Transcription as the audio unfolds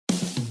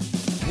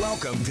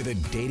Welcome to the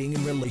Dating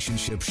and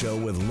Relationship Show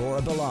with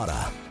Laura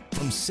Bilotta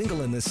from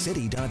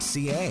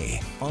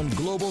singleinthecity.ca on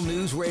Global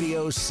News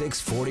Radio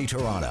 640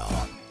 Toronto.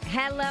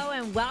 Hello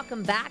and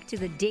welcome back to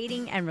the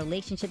Dating and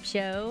Relationship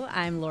Show.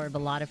 I'm Laura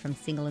Bilotta from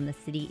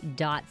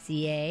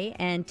singleinthecity.ca,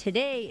 and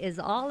today is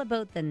all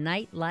about the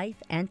nightlife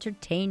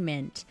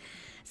entertainment.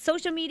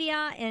 Social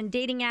media and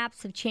dating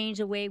apps have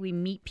changed the way we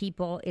meet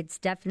people. It's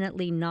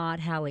definitely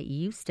not how it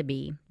used to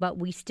be, but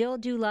we still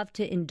do love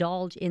to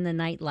indulge in the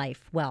nightlife.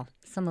 Well,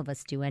 some of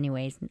us do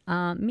anyways.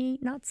 Me,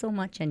 not so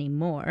much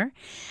anymore.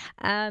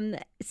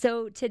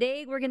 So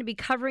today we're going to be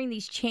covering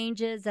these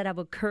changes that have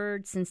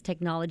occurred since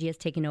technology has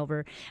taken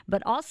over,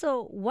 but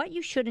also what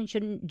you should and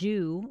shouldn't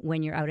do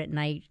when you're out at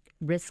night,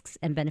 risks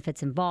and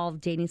benefits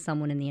involved, dating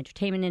someone in the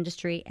entertainment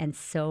industry, and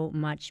so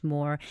much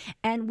more.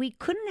 And we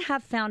couldn't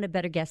have found a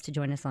better guest to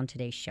join us on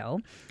today's show.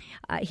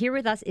 Here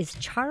with us is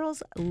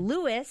Charles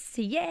Lewis.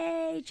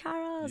 Yay,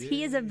 Charles! Yay.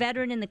 He is a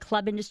veteran in the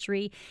club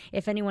industry.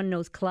 If anyone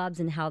knows clubs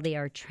and how they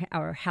are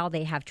or how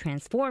they have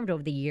transformed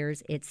over the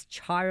years, it's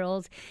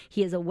Charles.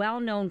 He is a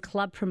well-known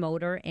club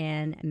promoter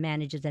and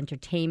manages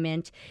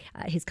entertainment.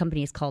 His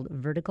company is called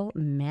Vertical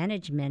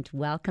Management.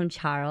 Welcome,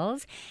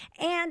 Charles.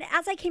 And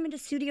as I came into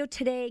studio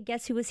today,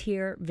 guess who was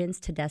here? Vince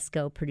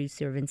Tedesco,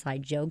 producer of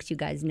Inside Jokes. You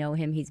guys know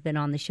him. He's been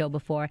on the show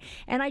before.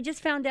 And I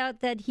just found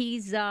out that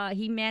he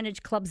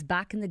managed clubs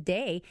back in the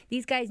day.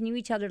 These guys knew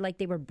each other like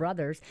they were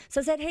brothers. So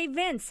I said, hey,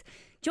 Vince,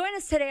 join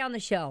us today on the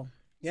show.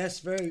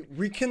 Yes, very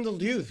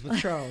rekindled youth with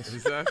Charles.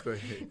 Exactly.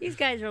 These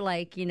guys are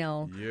like,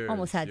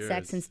 almost had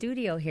sex in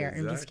studio here.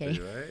 Exactly, I'm just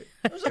kidding. Right?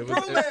 It was a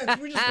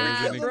bromance. We just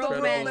rekindled the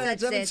bromance. I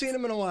haven't seen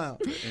him in a while.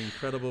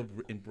 Incredible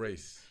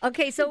embrace.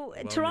 Okay, so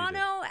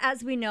Toronto,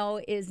 as we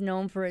know, is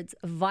known for its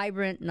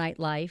vibrant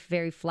nightlife,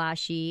 very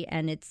flashy,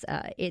 and it's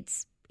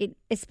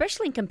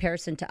especially in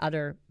comparison to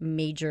other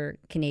major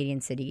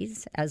Canadian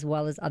cities, as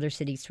well as other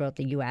cities throughout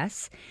the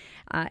U.S.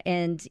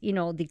 And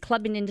the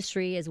clubbing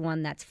industry is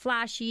one that's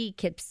flashy,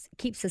 keeps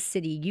the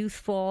city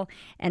youthful,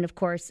 and of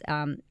course,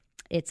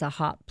 it's a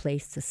hot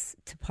place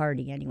to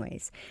party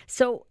anyways.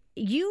 So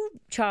you,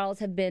 Charles,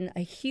 have been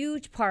a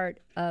huge part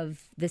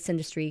of this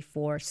industry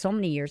for so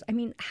many years. I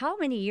mean, how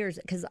many years?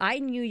 Because I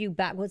knew you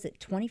back, was it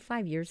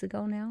 25 years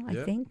ago now, I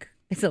think?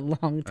 It's a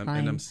long time.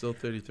 And I'm still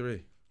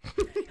 33.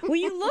 Well,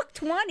 you look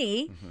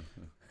 20.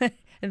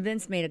 And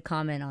Vince made a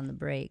comment on the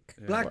break.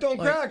 Yeah. Black don't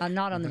crack.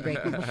 Not on the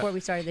break, but before we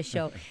started the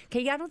show.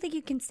 Okay, I don't think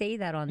you can say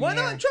that on the Why air.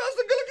 not? Charles is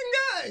a good-looking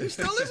guy. He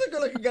still is a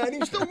good-looking guy, and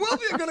he still will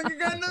be a good-looking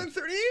guy in another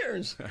 30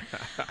 years.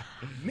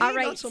 All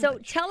right, so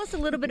tell us a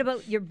little bit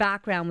about your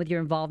background with your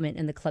involvement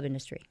in the club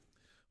industry.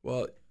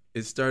 Well,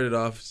 it started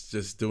off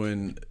just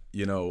doing,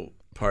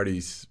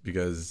 parties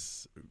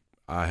because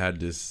I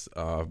had this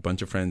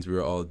bunch of friends. We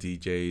were all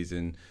DJs,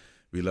 and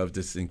we loved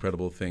this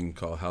incredible thing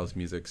called house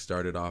music.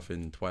 Started off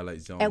in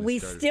Twilight Zone. And we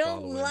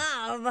still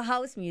love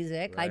house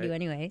music. Right? I do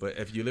anyway. But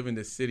if you live in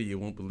this city, you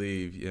won't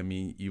believe,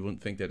 you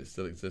wouldn't think that it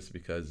still exists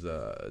because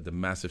the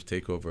massive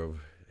takeover of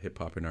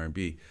hip-hop and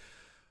R&B.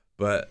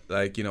 But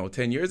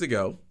 10 years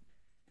ago,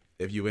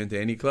 if you went to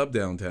any club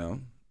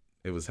downtown,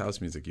 it was house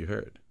music you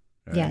heard.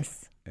 Right?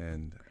 Yes.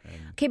 And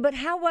okay, but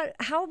how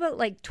about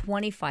like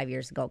 25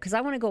 years ago? Because I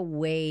want to go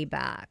way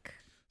back.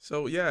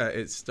 So, yeah,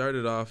 it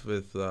started off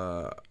with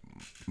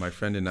my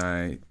friend and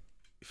I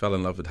fell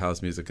in love with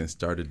house music and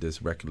started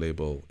this record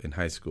label in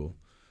high school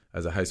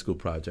as a high school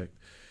project.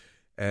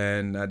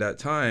 And at that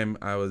time,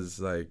 I was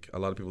like, a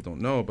lot of people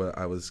don't know, but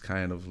I was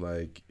kind of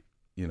like,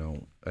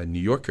 a New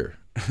Yorker.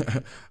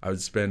 I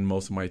would spend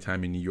most of my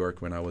time in New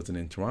York when I wasn't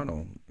in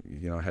Toronto.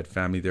 I had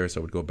family there,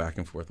 so I would go back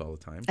and forth all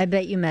the time. I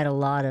bet you met a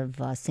lot of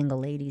single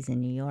ladies in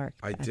New York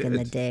in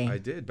the day. I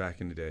did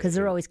back in the day. Because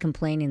they're always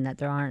complaining that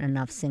there aren't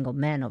enough single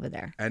men over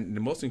there. And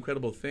the most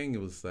incredible thing,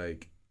 it was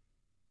like,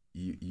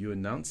 you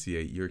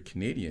enunciate, you're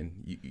Canadian,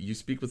 you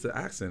speak with the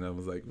accent. I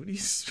was like, what are you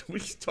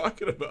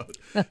talking about?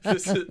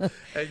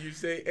 And you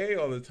say A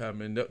all the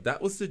time. And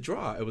that was the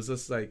draw. It was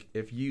just like,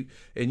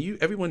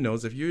 everyone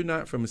knows, if you're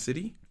not from a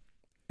city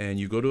and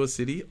you go to a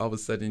city, all of a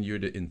sudden you're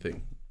the in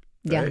thing.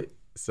 Right? Yeah.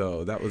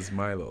 So that was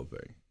my little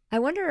thing. I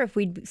wonder if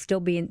we'd still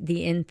be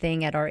the in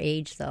thing at our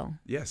age, though.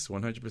 Yes,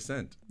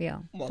 100%. Yeah.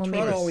 Well,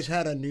 Toronto always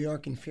had a New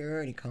York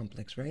inferiority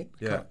complex, right?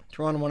 Yeah.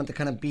 Toronto wanted to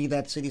kind of be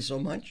that city so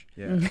much.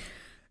 Yeah.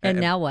 And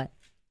now what?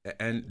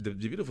 And the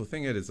beautiful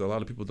thing is, a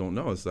lot of people don't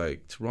know, is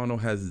like Toronto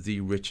has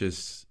the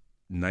richest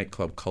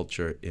nightclub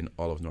culture in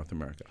all of North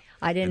America.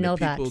 I didn't know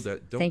that.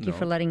 Thank you know,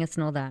 for letting us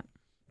know that.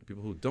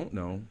 People who don't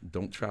know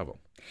don't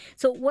travel.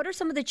 So what are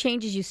some of the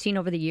changes you've seen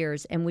over the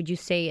years, and would you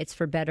say it's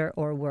for better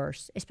or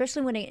worse,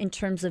 especially in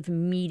terms of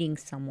meeting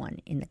someone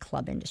in the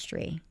club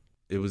industry?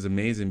 It was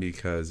amazing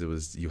because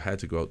you had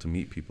to go out to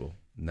meet people.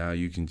 Now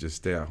you can just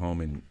stay at home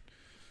and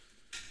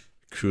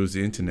cruise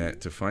the internet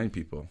to find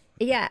people.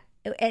 Yeah.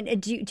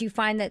 And do you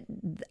find that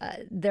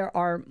there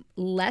are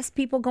less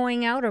people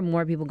going out or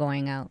more people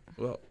going out?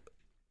 Well,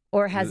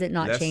 or has it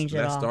not changed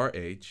at all? Less our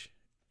age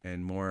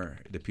and more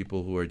the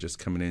people who are just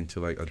coming into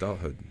like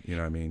adulthood. You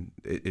know what I mean?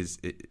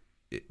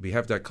 We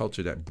have that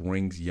culture that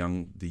brings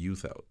the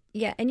youth out.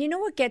 Yeah, and you know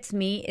what gets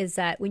me is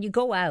that when you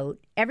go out,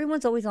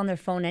 everyone's always on their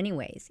phone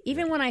anyways.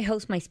 Even when I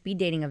host my speed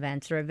dating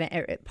events or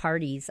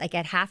parties, like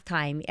at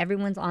halftime,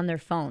 everyone's on their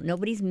phone.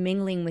 Nobody's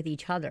mingling with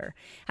each other.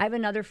 I have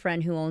another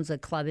friend who owns a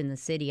club in the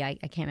city. I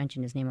can't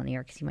mention his name on the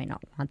air because he might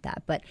not want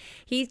that. But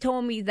he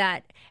told me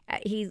that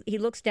he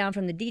looks down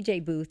from the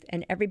DJ booth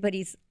and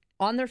everybody's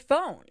on their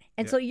phone.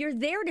 And so you're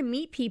there to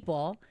meet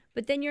people,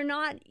 but then you're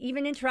not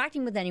even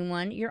interacting with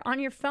anyone. You're on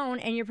your phone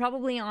and you're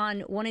probably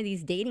on one of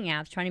these dating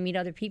apps trying to meet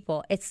other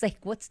people. It's like,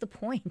 what's the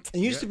point? It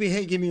used to be,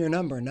 hey, give me your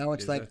number. Now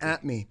it's like,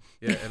 at me.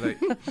 Yeah,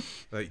 and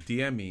like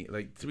DM me.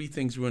 Like 3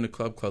 things ruin the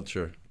club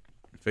culture.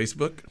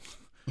 Facebook,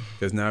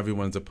 because now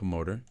everyone's a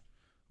promoter.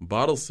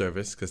 Bottle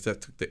service, because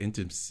that took the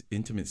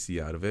intimacy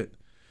out of it.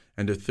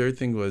 And the third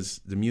thing was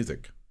the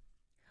music.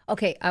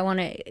 Okay, I want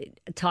to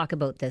talk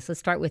about this. Let's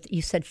start with,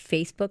 you said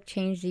Facebook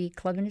changed the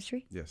club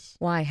industry? Yes.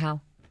 Why?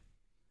 How?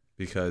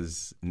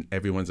 Because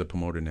everyone's a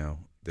promoter now.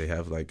 They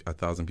have like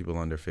 1,000 people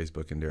on their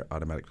Facebook and they're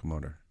automatic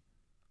promoter.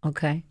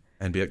 Okay.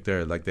 And back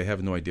there, like they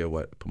have no idea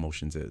what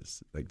promotions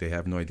is. Like they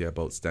have no idea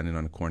about standing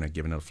on a corner,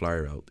 giving a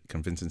flyer out,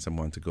 convincing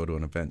someone to go to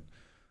an event.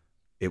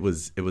 It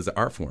was an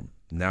art form.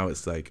 Now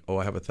it's like, oh,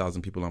 I have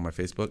 1,000 people on my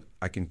Facebook.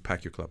 I can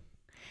pack your club.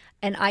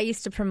 And I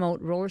used to promote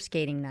roller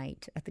skating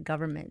night at the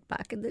government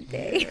back in the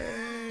day.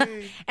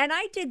 And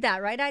I did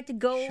that, right? I had to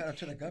go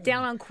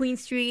down on Queen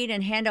Street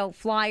and hand out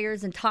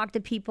flyers and talk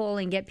to people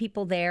and get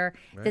people there.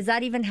 Right. Does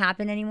that even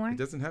happen anymore? It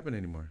doesn't happen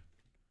anymore.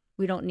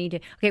 We don't need to.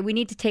 Okay, we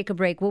need to take a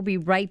break. We'll be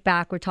right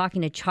back. We're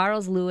talking to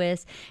Charles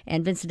Lewis,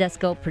 and Vince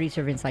Tedesco,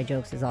 producer of Inside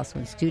Jokes, is also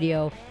in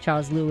studio.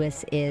 Charles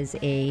Lewis is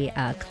a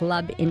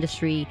club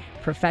industry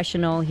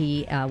professional.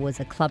 He was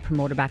a club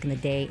promoter back in the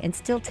day and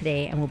still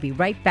today, and we'll be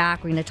right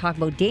back. We're going to talk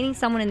about dating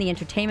someone in the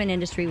entertainment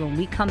industry when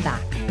we come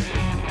back.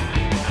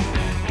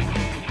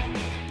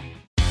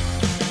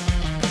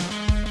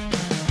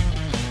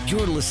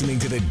 You're listening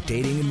to the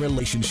Dating and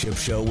Relationship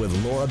Show with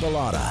Laura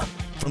Bilotta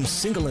from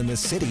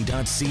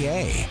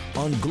singleinthecity.ca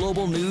on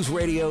Global News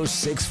Radio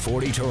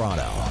 640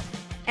 Toronto.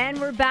 And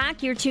we're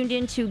back. You're tuned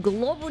into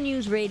Global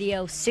News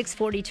Radio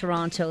 640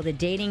 Toronto, the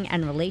Dating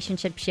and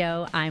Relationship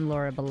Show. I'm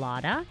Laura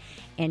Bilotta.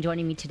 And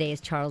joining me today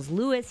is Charles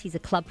Lewis. He's a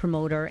club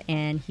promoter,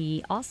 and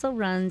he also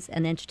runs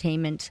an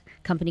entertainment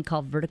company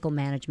called Vertical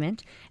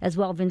Management. As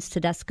well, Vince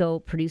Tedesco,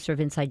 producer of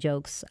Inside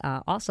Jokes.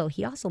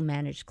 He also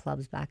managed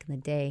clubs back in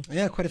the day.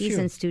 Yeah, quite a few. He's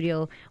in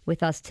studio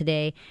with us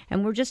today.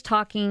 And we're just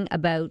talking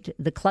about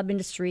the club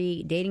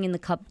industry, dating in the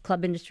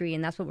club industry,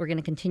 and that's what we're going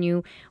to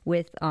continue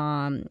with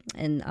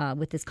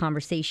with this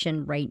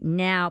conversation right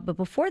now. But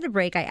before the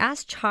break, I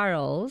asked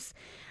Charles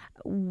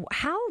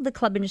how the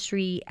club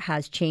industry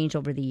has changed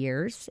over the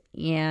years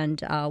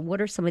and what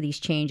are some of these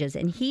changes.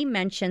 And he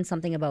mentioned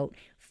something about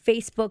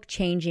Facebook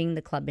changing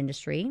the club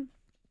industry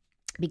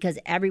because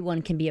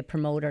everyone can be a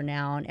promoter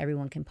now and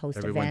everyone can post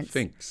events. Everyone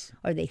thinks.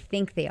 Or they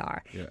think they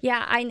are.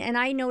 Yeah,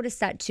 I noticed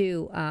that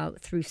too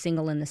through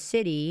Single in the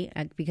City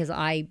because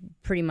I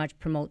pretty much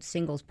promote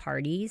singles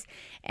parties.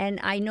 And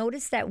I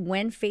noticed that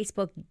when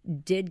Facebook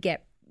did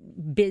get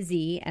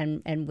busy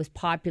and was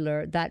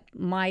popular, that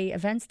my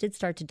events did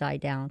start to die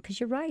down because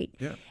you're right.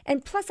 Yeah.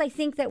 And plus, I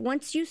think that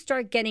once you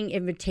start getting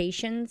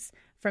invitations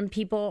from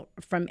people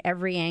from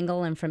every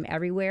angle and from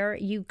everywhere,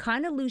 you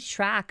kind of lose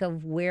track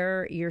of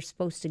where you're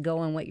supposed to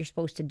go and what you're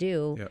supposed to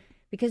do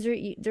because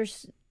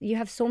you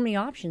have so many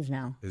options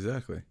now.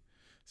 Exactly.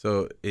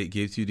 So it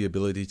gives you the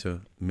ability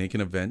to make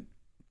an event,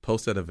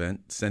 post that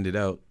event, send it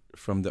out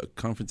from the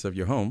comfort of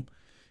your home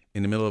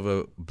in the middle of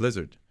a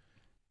blizzard.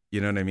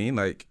 You know what I mean?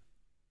 Like,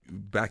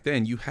 back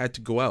then, you had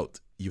to go out.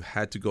 You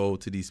had to go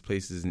to these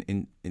places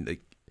and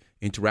like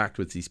interact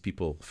with these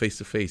people face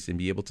to face and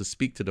be able to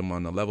speak to them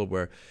on a level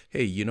where,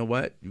 hey, you know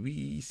what?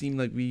 We seem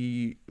like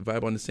we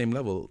vibe on the same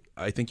level.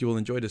 I think you will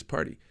enjoy this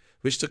party,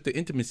 which took the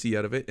intimacy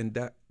out of it, and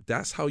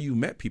that's how you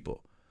met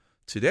people.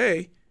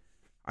 Today,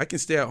 I can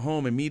stay at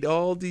home and meet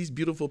all these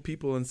beautiful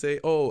people and say,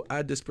 oh,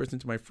 add this person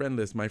to my friend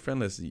list.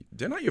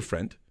 They're not your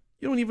friend.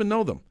 You don't even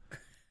know them.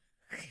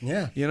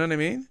 Yeah. You know what I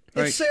mean?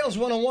 It's sales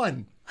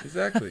 101.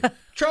 Exactly.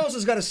 Charles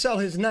has got to sell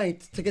his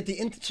night to get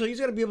so he's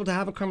got to be able to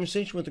have a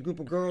conversation with a group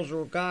of girls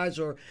or guys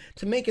or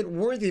to make it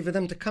worthy for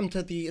them to come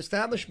to the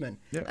establishment.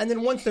 Yeah. And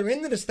then once they're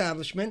in the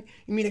establishment,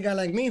 you meet a guy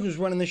like me who's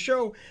running the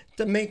show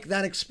to make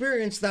that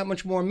experience that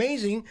much more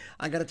amazing.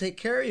 I got to take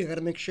care of you. I got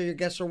to make sure your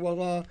guests are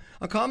well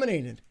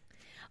accommodated.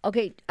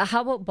 Okay,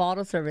 how about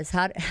bottle service?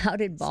 How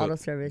did bottle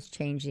service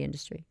change the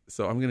industry?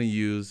 So I'm going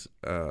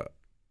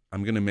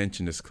to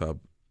mention this club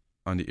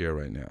on the air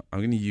right now. I'm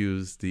going to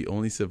use the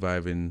only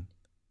surviving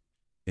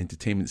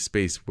entertainment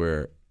space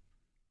where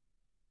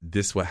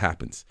this what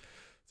happens.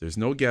 There's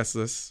no guest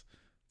list.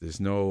 There's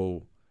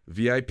no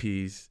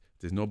VIPs.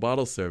 There's no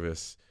bottle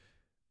service.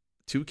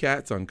 Two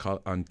Cats on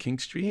King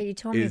Street. Yeah, you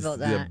told me about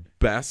that. The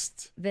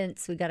best.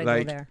 Vince, we got to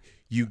go there.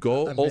 You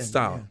go old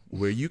style,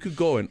 where you could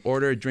go and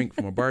order a drink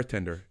from a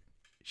bartender.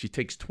 She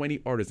takes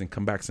 20 orders and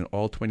comes back and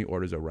all 20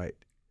 orders are right.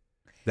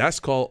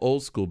 That's called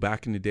old school.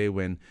 Back in the day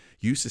when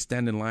you used to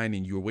stand in line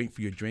and you were waiting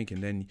for your drink,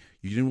 and then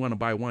you didn't want to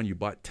buy one, you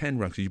bought 10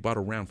 rounds. So you bought a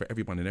round for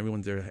everyone, and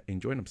everyone's there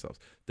enjoying themselves.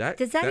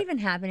 Does that even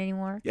happen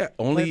anymore? Yeah,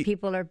 where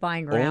people are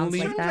buying rounds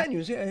like certain that?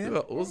 venues,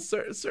 yeah. Well,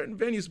 certain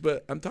venues,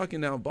 but I'm talking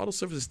now. Bottle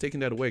service is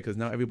taking that away because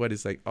now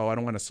everybody's like, oh, I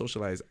don't want to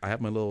socialize. I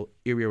have my little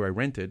area where I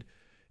rented.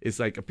 It's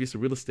like a piece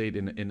of real estate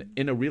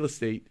in a real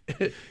estate,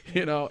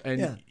 you know.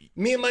 And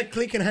me and my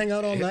clique can hang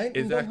out all night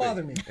and don't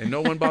bother me. And no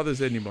one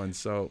bothers anyone.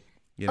 So.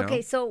 You know?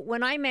 Okay, so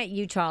when I met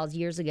you, Charles,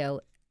 years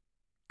ago,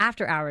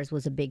 after hours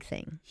was a big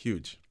thing.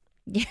 Huge.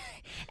 Yeah,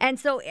 and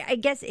so I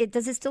guess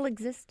does it still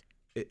exist?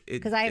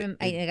 Because I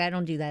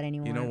don't do that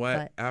anymore. You know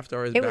what? After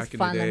hours it back was in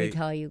fun, the day, let me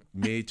tell you.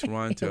 made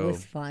Toronto. It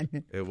was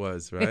fun. It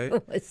was, right?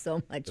 It was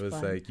so much fun. It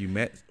was like you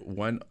met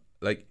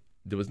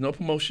there was no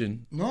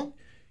promotion. No.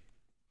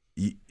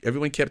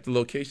 Everyone kept the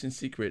location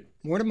secret.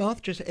 Word of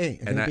mouth, just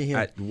and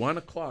at 1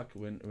 o'clock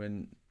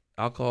when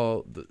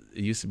alcohol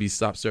it used to be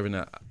stopped serving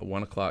at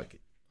 1 o'clock.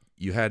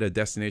 You had a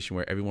destination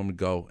where everyone would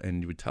go,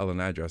 and you would tell an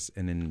address,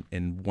 and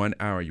in 1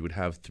 hour you would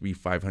have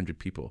 500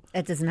 people.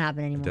 That doesn't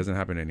happen anymore. It doesn't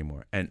happen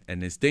anymore, and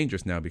it's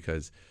dangerous now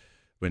because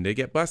when they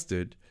get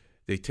busted,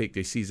 they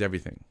seize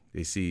everything.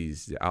 They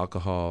seize the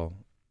alcohol,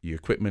 your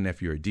equipment.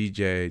 If you're a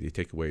DJ, they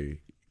take away,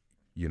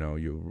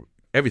 your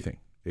everything.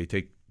 They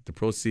take the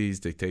proceeds.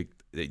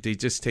 They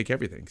just take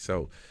everything.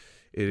 So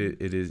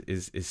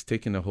it's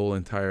taking the whole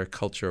entire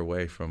culture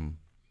away from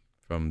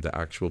the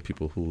actual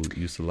people who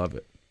used to love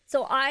it.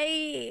 So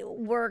I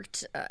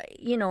worked,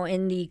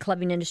 in the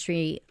clubbing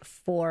industry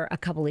for a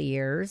couple of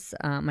years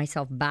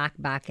myself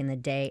back in the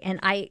day, and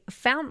I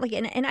found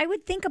and I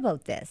would think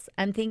about this.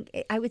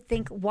 I would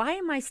think, why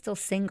am I still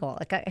single?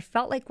 Like I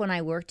felt like when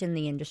I worked in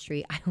the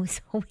industry, I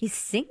was always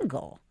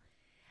single.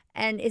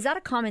 And is that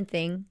a common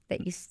thing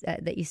that you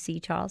see,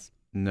 Charles?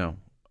 No,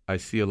 I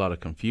see a lot of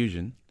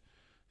confusion.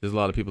 There's a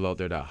lot of people out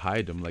there that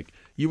hide them. Like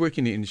you work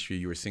in the industry,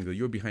 you were single,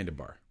 you were behind a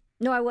bar.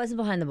 No, I wasn't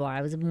behind the bar.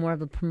 I was more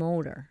of a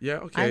promoter. Yeah,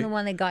 okay. I'm the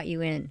one that got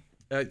you in.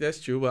 That's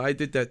true. Well, I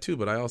did that too,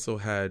 but I also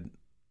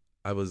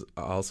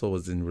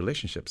was in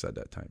relationships at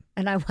that time.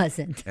 And I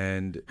wasn't.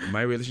 And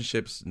my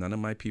relationships, none of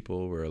my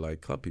people were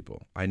like club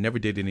people. I never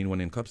dated anyone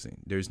in club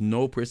scene. There's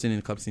no person in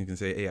the club scene who can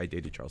say, hey, I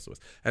dated Charles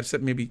Lewis.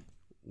 Except maybe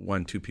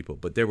 1-2 people,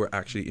 but there were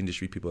actually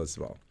industry people as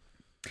well.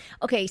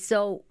 Okay,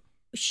 so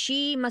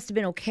she must have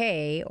been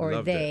okay, or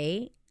Loved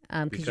they,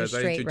 because you're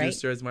straight, I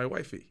introduced her as my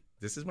wifey.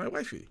 This is my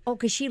wifey. Oh,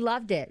 because she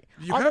loved it.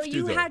 Although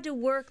you had to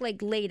work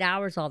like late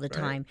hours all the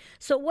time.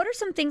 So what are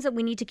some things that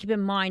we need to keep in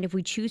mind if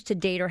we choose to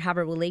date or have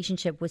a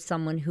relationship with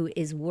someone who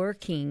is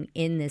working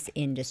in this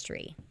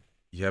industry?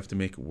 You have to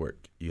make it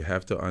work. You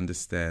have to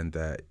understand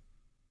that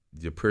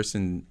the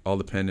person, all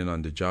dependent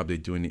on the job they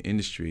do in the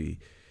industry,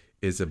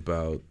 is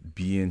about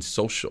being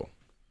social.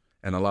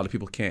 And a lot of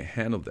people can't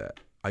handle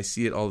that. I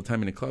see it all the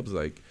time in the clubs,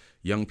 like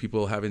young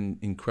people having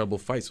incredible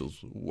fights. So,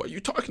 why are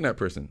you talking to that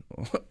person?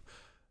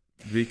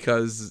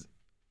 Because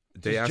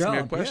they ask me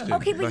a question. Yeah.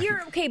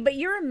 Okay, but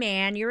you're a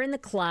man. You're in the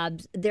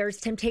clubs. There's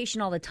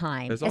temptation all the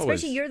time.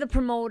 Especially you're the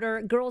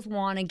promoter. Girls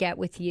want to get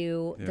with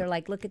you. Yeah. They're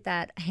like, look at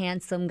that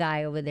handsome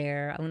guy over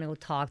there. I'm gonna go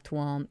talk to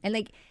him.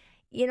 And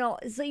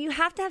so you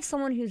have to have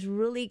someone who's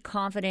really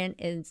confident,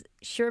 is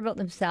sure about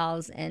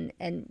themselves, and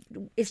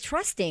is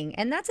trusting.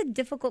 And that's a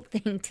difficult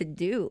thing to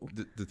do.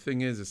 The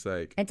thing is, it's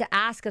like, and to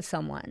ask of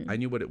someone. I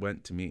knew what it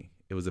went to me.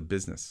 It was a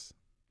business.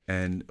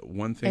 And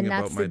one thing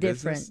about my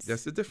business,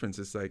 that's the difference.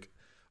 It's like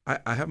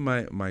I have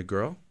my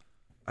girl.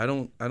 I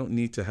don't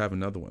need to have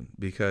another one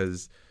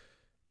because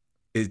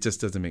it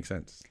just doesn't make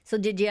sense. So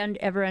did you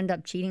ever end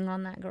up cheating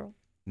on that girl?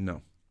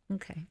 No.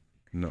 Okay.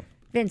 No.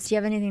 Vince, do you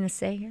have anything to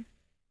say here?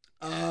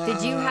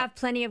 Did you have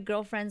plenty of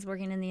girlfriends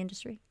working in the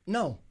industry?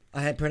 No.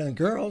 I had plenty of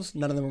girls.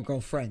 None of them were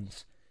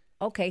girlfriends.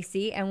 Okay,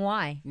 see? And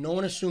why? No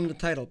one assumed the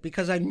title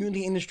because I knew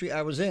the industry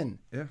I was in.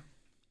 Yeah.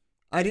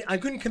 I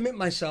couldn't commit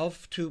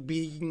myself to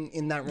being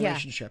in that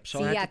relationship.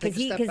 So I had to take a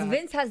step back. Because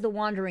Vince has the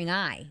wandering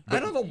eye.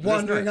 I don't have a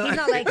wandering eye. He's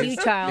not like you,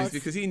 Charles. It's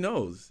because he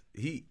knows.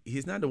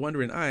 He's not the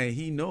wandering eye.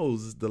 He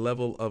knows the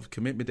level of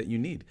commitment that you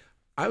need.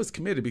 I was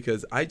committed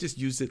because I just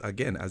used it,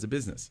 again, as a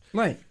business.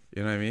 Right.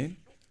 You know what I mean?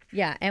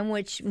 Yeah, and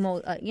which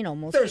most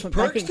there's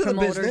perks to the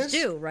promoters business,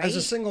 do, right? As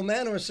a single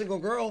man or a single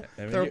girl,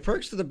 there are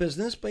perks to the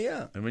business, but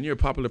yeah. And when you're a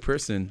popular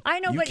person, I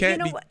know, you but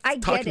can't be I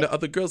get talking it. to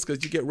other girls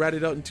because you get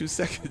ratted out in 2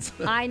 seconds.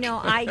 I know,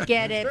 I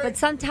get it. But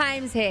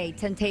sometimes, hey,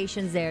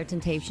 temptation's there.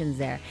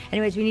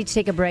 Anyways, we need to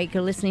take a break.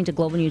 You're listening to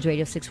Global News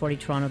Radio 640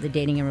 Toronto, the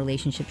dating and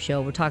relationship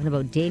show. We're talking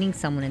about dating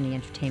someone in the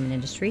entertainment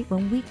industry.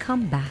 When we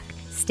come back,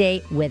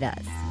 stay with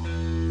us.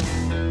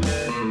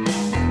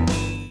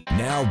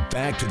 Now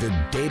back to the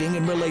Dating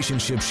and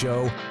Relationship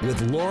Show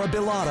with Laura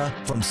Bilotta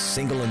from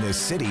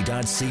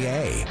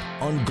singleinthecity.ca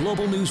on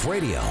Global News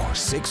Radio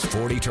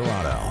 640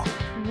 Toronto.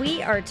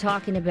 We are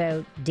talking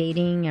about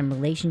dating and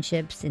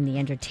relationships in the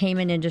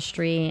entertainment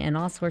industry and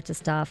all sorts of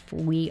stuff.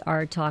 We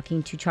are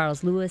talking to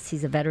Charles Lewis.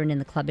 He's a veteran in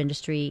the club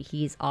industry.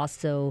 He's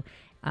also,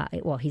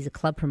 he's a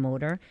club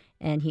promoter,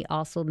 and he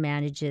also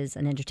manages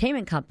an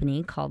entertainment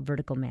company called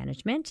Vertical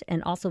Management,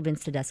 and also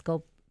Vince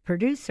Tedesco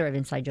producer of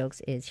Inside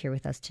Jokes, is here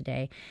with us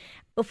today.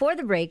 Before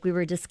the break, we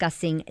were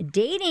discussing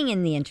dating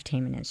in the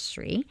entertainment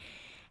industry.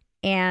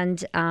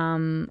 And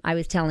I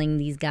was telling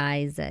these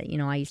guys that,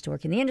 I used to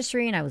work in the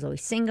industry and I was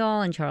always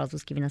single, and Charles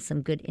was giving us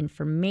some good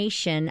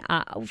information.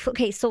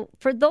 Okay, so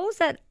for those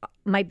that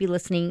might be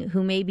listening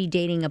who may be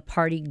dating a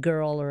party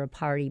girl or a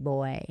party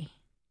boy,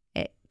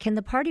 can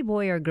the party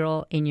boy or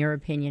girl, in your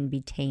opinion, be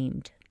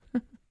tamed?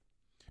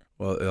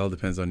 Well, it all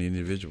depends on the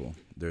individual.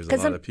 There's a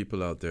lot of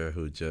people out there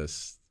who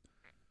just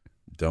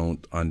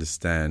don't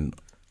understand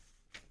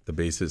the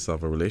basis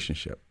of a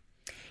relationship.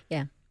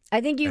 Yeah. I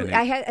think you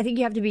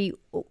have to be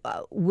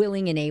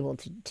willing and able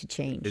to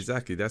change.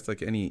 Exactly. That's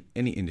like any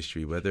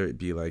industry, whether it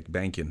be like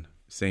banking,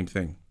 same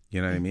thing.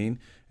 You know what I mean?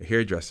 A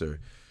hairdresser.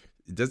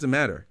 It doesn't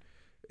matter.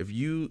 If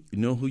you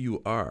know who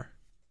you are,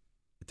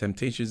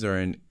 temptations are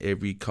in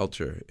every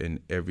culture, in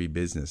every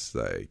business.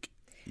 Like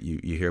you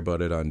hear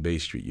about it on Bay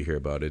Street, you hear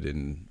about it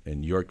in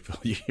Yorkville,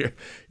 you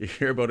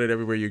hear about it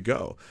everywhere you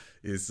go.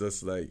 It's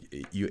just like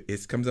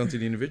it comes down to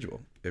the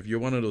individual. If you're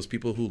one of those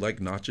people who like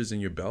notches in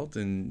your belt,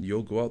 and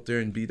you'll go out there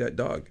and be that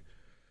dog.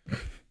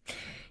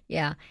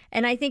 Yeah,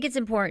 and I think it's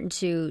important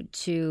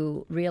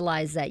to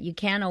realize that you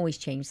can't always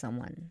change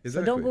someone. Exactly.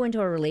 So don't go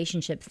into a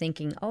relationship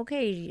thinking,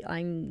 okay,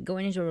 I'm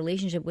going into a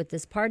relationship with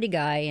this party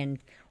guy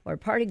or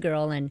party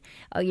girl, and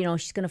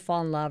she's going to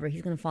fall in love or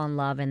he's going to fall in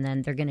love, and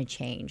then they're going to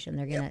change and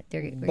we're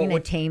going to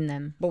tame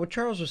them. But what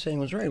Charles was saying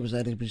was right, was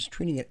that he was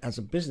treating it as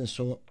a business.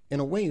 So in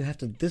a way, you have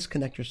to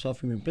disconnect yourself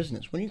from your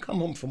business. When you come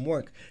home from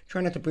work,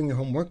 try not to bring your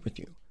homework with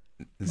you.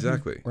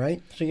 Exactly. Right?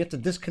 So you have to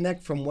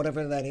disconnect from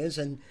whatever that is,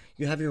 and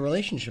you have your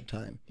relationship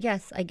time.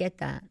 Yes, I get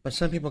that. But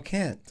some people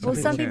can't.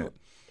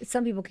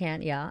 Some people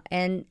can't, yeah.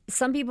 And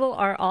some people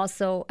are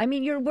also,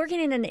 you're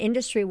working in an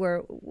industry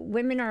where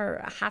women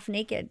are half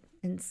naked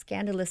and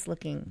scandalous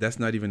looking. That's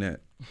not even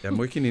it. I'm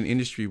working in an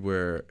industry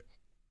where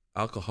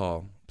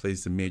alcohol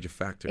plays the major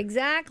factor.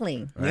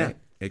 Exactly. Right? Yeah.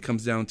 It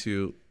comes down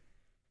to,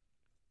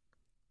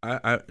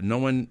 no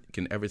one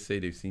can ever say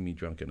they've seen me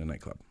drunk in a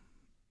nightclub.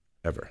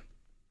 Ever.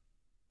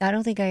 I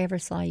don't think I ever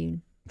saw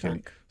you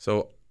drunk. Okay.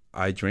 So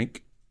I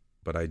drink,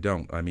 but I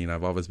don't.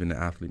 I've always been an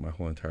athlete my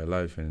whole entire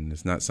life, and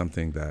it's not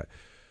something that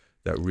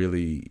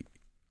really.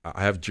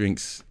 I have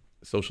drinks,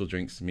 social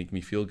drinks, make me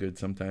feel good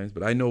sometimes,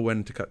 but I know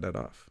when to cut that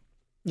off.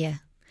 Yeah.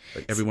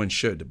 Like everyone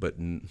should, but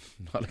a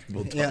lot of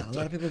people don't. Yeah, a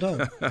lot of people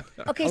don't.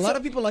 Okay, a lot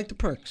of people like the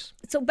perks.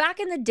 So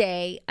back in the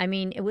day,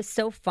 it was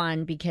so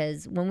fun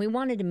because when we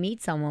wanted to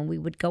meet someone, we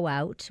would go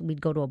out, we'd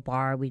go to a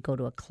bar, we'd go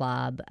to a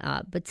club.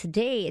 But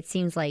today, it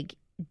seems like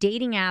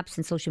dating apps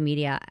and social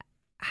media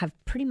have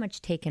pretty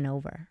much taken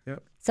over.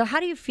 Yep. So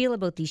how do you feel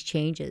about these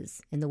changes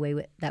in the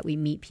way that we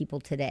meet people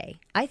today?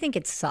 I think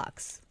it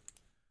sucks,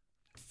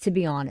 to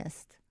be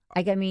honest.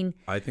 I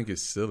think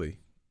it's silly.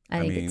 I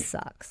think it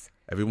sucks.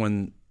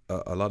 Everyone,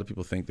 a lot of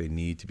people think they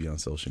need to be on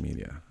social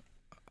media.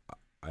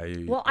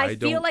 I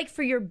feel like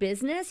for your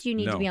business, you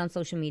need to be on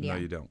social media. No,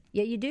 you don't.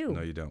 Yeah, you do.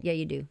 No, you don't. Yeah,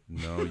 you do.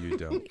 No, you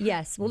don't.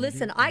 Yes. Well,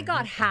 listen, I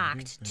got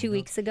hacked 2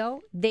 weeks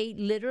ago. They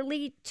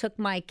literally took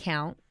my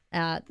account.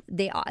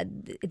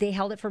 They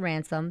held it for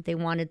ransom. They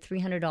wanted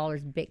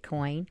 $300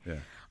 Bitcoin. Yeah.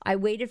 I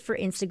waited for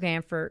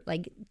Instagram for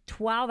like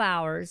 12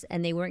 hours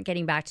and they weren't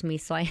getting back to me.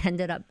 So I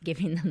ended up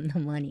giving them the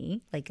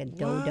money, like a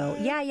dodo.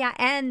 Yeah.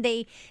 And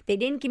they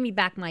didn't give me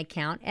back my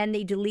account, and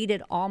they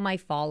deleted all my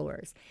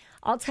followers.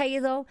 I'll tell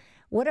you though,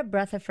 what a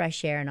breath of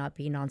fresh air not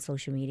being on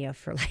social media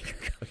for like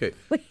a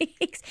couple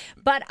weeks.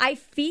 But I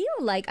feel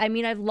like,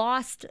 I've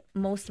lost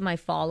most of my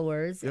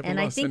followers, and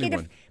I think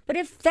it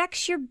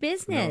affects your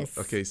business.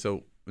 No. Okay,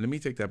 so let me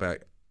take that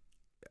back.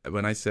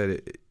 When I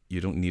said you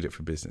don't need it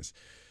for business,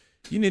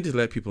 you need to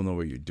let people know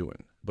what you're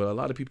doing. But a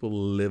lot of people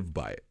live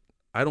by it.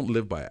 I don't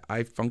live by it.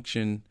 I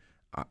function.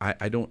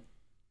 I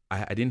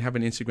didn't have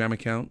an Instagram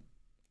account.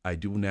 I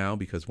do now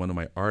because one of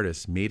my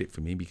artists made it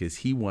for me because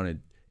he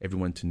wanted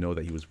everyone to know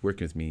that he was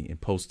working with me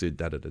and posted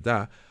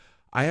da-da-da-da.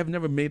 I have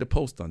never made a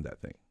post on that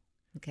thing.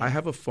 Okay. I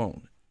have a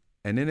phone,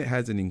 and then it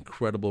has an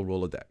incredible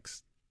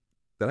Rolodex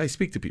that I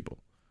speak to people.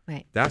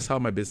 Right. That's how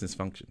my business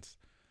functions.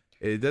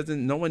 It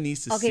doesn't. No one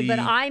needs to see. Okay, but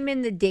I'm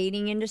in the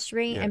dating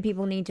industry, and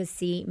people need to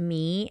see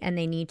me, and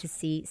they need to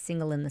see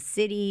Single in the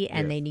City,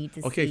 and they need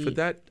to see. Okay, for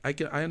that,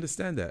 I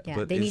understand that. Yeah,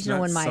 but they need to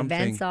know when my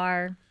events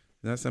are.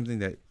 That's something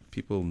that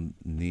people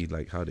need,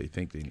 like how they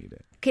think they need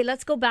it. Okay,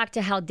 let's go back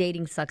to how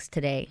dating sucks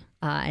today,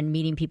 and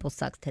meeting people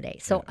sucks today.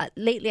 So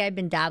lately I've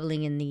been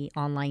dabbling in the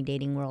online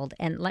dating world,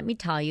 and let me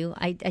tell you,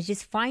 I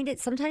just find it,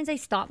 sometimes I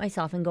stop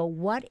myself and go,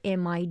 what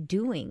am I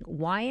doing?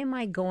 Why am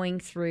I going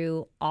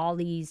through all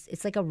these,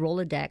 it's like a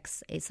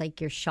Rolodex. It's like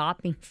you're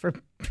shopping for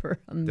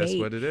a mate. That's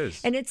what it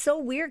is. And it's so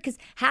weird because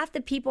half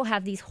the people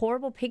have these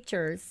horrible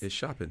pictures. It's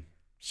shopping.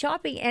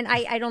 And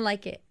I don't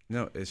like it.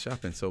 No, it's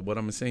shopping. So what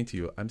I'm saying to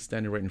you, I'm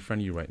standing right in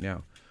front of you right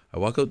now. I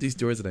walk out these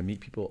doors and I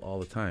meet people all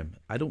the time.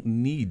 I don't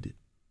need,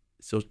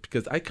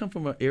 because I come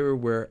from an era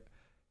where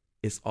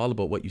it's all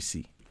about what you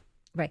see.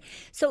 Right.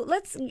 So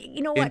let's,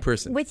 in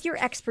person. With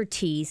your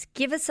expertise,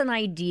 give us an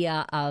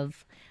idea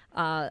of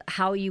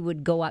how you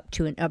would go up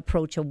to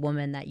approach a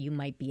woman that you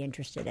might be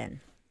interested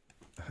in.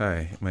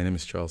 Hi, my name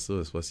is Charles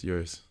Lewis. What's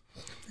yours?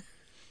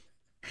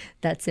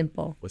 That's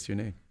simple. What's your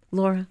name?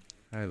 Laura.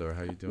 Hi, Laura.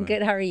 How you doing?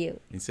 Good. How are you?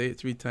 You say it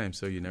 3 times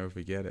so you never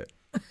forget it.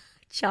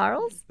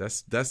 Charles?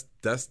 That's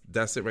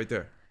it right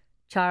there.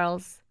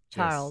 Charles.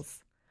 Yes.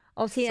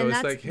 Oh, see, So and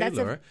it's that's like, hey, that's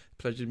Laura,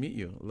 pleasure to meet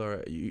you.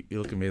 Laura, you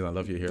look amazing. I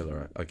love your hair,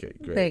 Laura. Okay,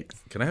 great. Thanks.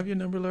 Can I have your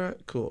number, Laura?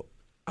 Cool.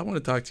 I want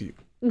to talk to you.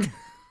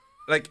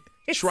 Like,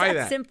 It's try that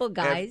that. simple,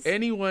 guys. If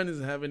anyone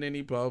is having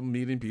any problem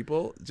meeting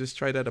people, just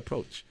try that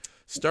approach.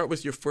 Start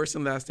with your first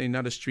and last name,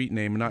 not a street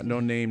name, not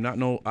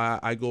no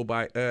I go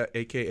by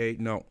AKA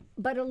no.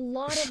 But a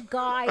lot of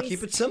guys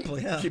Keep it simple,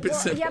 yeah. Keep it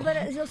simple. Yeah,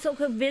 but so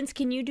Vince,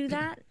 can you do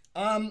that?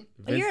 Vince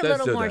You're a does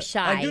little do more that.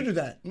 shy. I do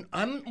that.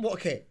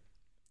 Okay.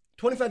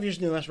 25 years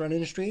in the restaurant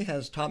industry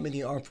has taught me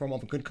the art form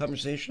of a good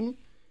conversation,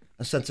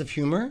 a sense of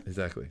humor,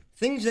 Exactly.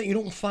 things that you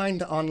don't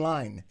find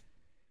online.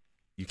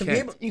 You To can't. be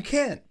able, you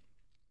can't.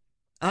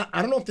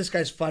 I don't know if this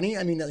guy's funny.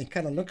 I mean, he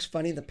kind of looks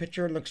funny. The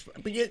picture looks,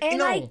 but you And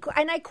know.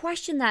 I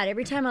question that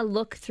every time I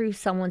look through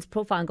someone's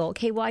profile and go,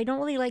 okay, well, I don't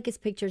really like his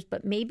pictures,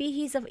 but maybe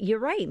you're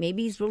right.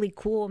 Maybe he's really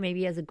cool. Maybe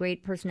he has a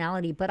great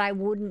personality, but I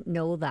wouldn't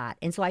know that.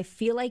 And so I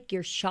feel like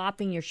you're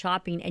shopping,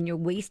 and you're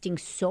wasting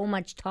so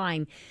much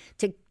time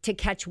to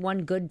catch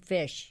one good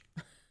fish.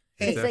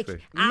 It's Exactly.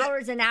 like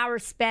hours and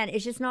hours spent.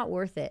 It's just not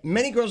worth it.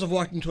 Many girls have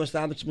walked into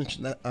establishments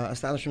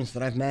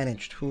that I've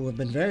managed who have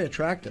been very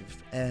attractive,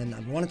 and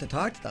I've wanted to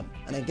talk to them,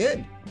 and I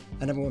did.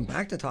 I never went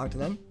back to talk to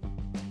them.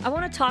 I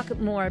want to talk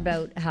more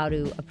about how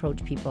to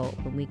approach people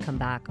when we come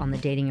back on the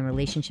Dating and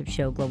Relationship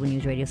Show, Global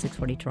News Radio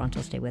 640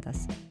 Toronto. Stay with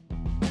us.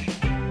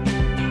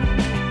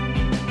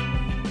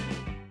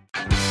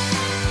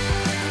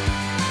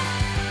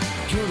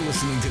 You're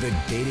listening to the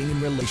Dating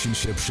and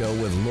Relationship Show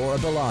with Laura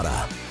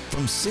Bilotta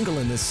from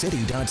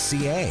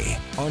singleinthecity.ca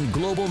on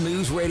Global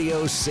News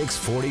Radio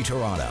 640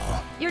 Toronto.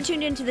 You're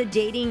tuned into the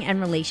Dating and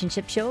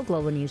Relationship Show,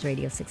 Global News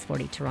Radio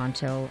 640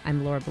 Toronto.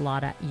 I'm Laura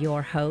Bilotta,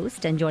 your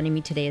host, and joining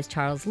me today is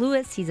Charles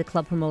Lewis. He's a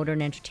club promoter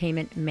and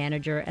entertainment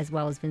manager, as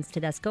well as Vince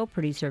Tedesco,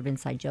 producer of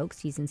Inside Jokes.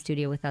 He's in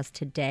studio with us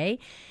today,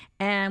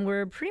 and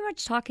we're pretty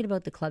much talking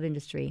about the club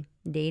industry,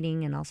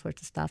 dating and all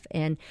sorts of stuff.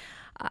 And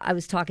I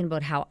was talking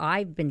about how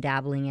I've been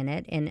dabbling in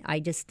it, and I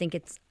just think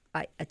it's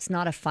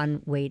not a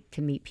fun way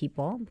to meet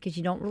people because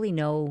you don't really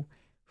know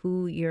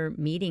who you're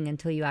meeting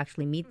until you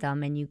actually meet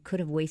them, and you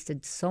could have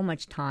wasted so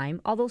much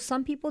time. Although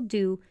some people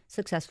do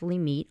successfully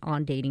meet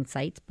on dating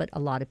sites, but a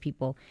lot of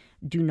people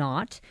do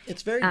not.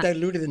 It's very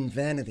diluted in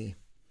vanity.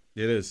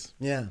 It is.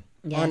 Yeah.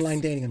 Yes. Online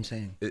dating, I'm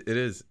saying. It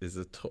is. It's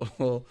a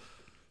total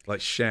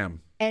like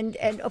sham. And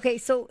okay,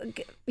 so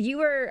you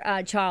were,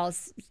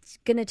 Charles,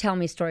 going to tell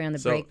me a story on the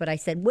break, but I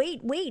said, wait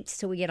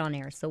till we get on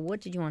air. So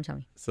what did you want to tell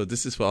me? So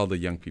this is for all the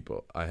young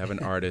people. I have an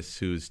artist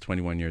who's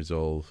 21 years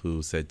old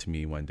who said to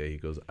me one day, he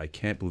goes, I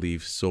can't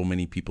believe so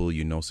many people,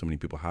 you know so many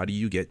people. How do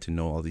you get to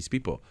know all these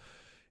people?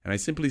 And I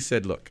simply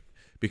said, look,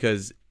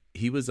 because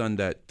he was on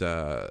that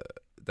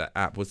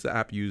app. What's the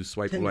app you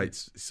swipe right?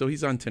 So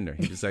he's on Tinder.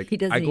 He's like, He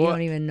doesn't, you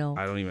don't even know.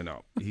 I don't even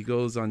know. He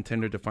goes on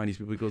Tinder to find these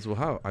people. He goes, well,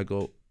 how? I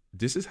go,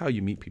 this is how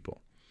you meet people.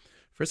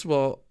 First of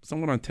all,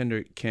 someone on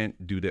Tinder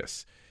can't do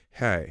this.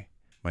 Hey,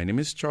 my name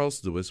is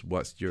Charles Lewis.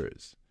 What's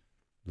yours?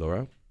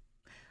 Laura?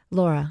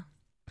 Laura.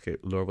 Okay,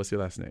 Laura, what's your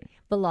last name?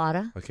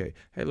 Bilotta. Okay.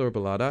 Hey, Laura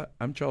Bilotta.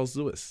 I'm Charles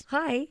Lewis.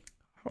 Hi.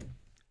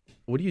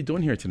 What are you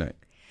doing here tonight?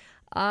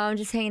 I'm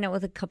just hanging out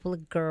with a couple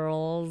of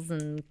girls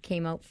and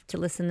came out to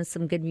listen to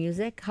some good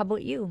music. How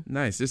about you?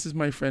 Nice. This is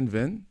my friend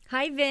Vin.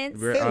 Hi, Vince.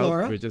 We're Hey, out.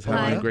 Laura. We're just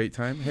having Hi. a great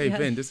time. Hey,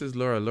 Vin, this is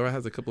Laura. Laura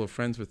has a couple of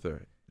friends with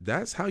her.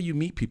 That's how you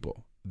meet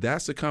people.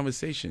 That's the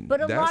conversation. But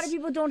a lot That's- of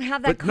people don't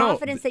have that But no,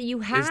 confidence that you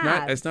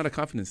have. It's not a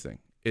confidence thing.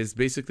 It's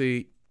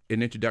basically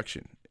an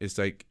introduction. It's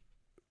like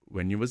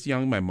when you was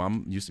young, my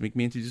mom used to make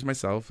me introduce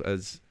myself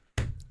as,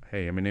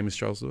 hey, my name is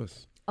Charles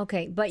Lewis.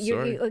 Okay, but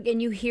Sorry.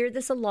 you hear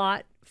this a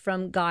lot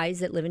from guys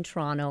that live in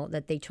Toronto,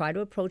 that they try to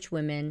approach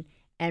women,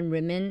 and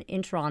women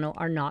in Toronto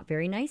are not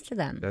very nice to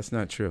them. That's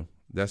not true.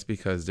 That's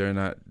because they're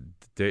not,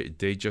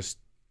 they just,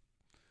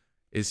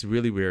 it's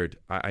really weird.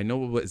 I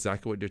know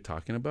exactly what they're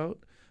talking about,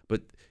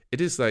 but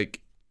it is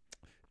like,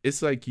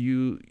 it's like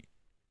you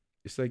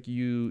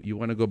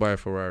want to go buy a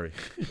Ferrari,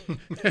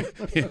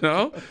 you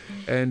know,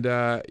 and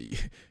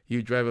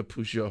you drive a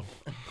Peugeot,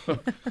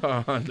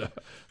 a Honda.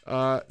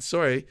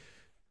 Sorry,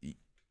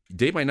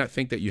 they might not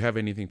think that you have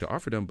anything to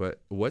offer them, but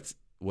what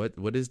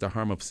is the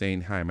harm of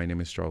saying, hi, my name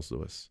is Charles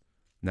Lewis?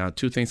 Now,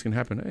 two things can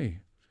happen. Hey,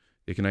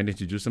 they can either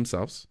introduce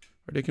themselves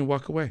or they can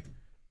walk away.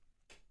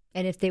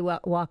 And if they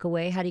walk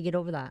away, how do you get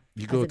over that?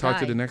 You as go a talk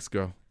to guy? the next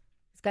girl.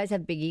 These guys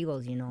have big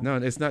egos, you know. No,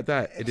 it's not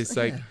that. It is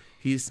like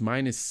his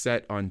mind is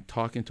set on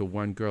talking to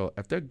one girl.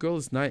 If that girl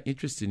is not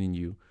interested in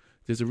you,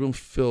 there's a room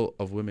full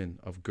of women,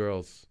 of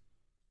girls.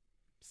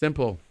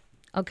 Simple.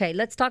 Okay,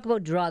 let's talk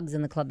about drugs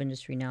in the club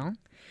industry now.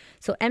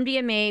 So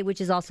MDMA,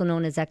 which is also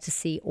known as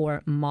ecstasy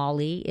or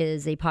Molly,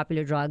 is a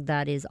popular drug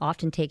that is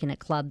often taken at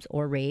clubs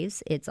or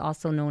raves. It's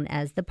also known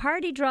as the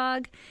party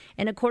drug.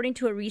 And according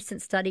to a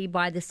recent study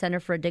by the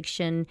Center for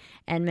Addiction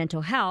and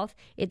Mental Health,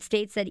 it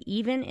states that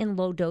even in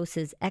low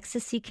doses,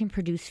 ecstasy can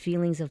produce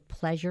feelings of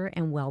pleasure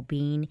and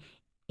well-being,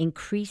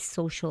 increase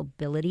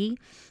sociability,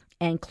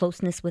 and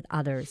closeness with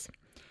others.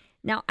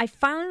 Now, I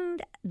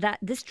found that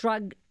this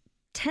drug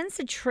tends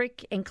to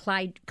trick and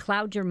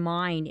cloud your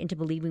mind into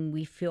believing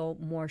we feel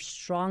more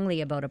strongly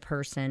about a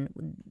person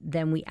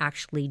than we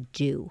actually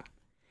do.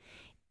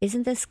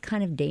 Isn't this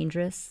kind of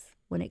dangerous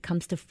when it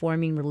comes to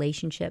forming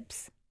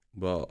relationships?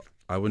 Well,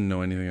 I wouldn't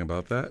know anything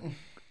about that,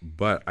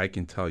 but I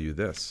can tell you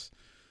this.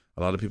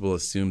 A lot of people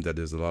assume that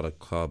there's a lot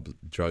of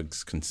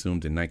drugs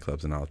consumed in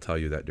nightclubs, and I'll tell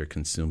you that they're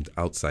consumed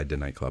outside the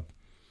nightclub.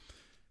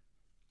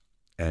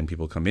 And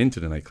people come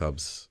into the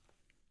nightclubs,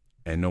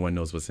 and no one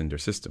knows what's in their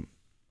system.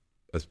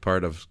 As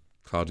part of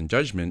Cloud and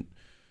Judgment,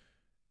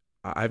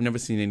 I've never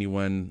seen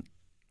anyone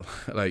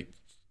like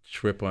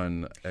trip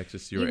on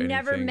ecstasy or anything. You've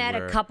never met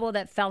a couple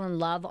that fell in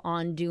love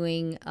on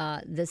doing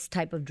this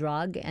type of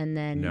drug and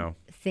then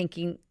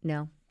thinking,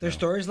 no. There's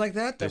stories like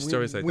that? There's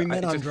stories like that. We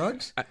met on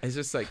drugs? It's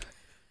just like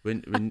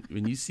when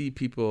you see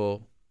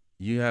people,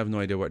 you have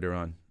no idea what they're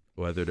on,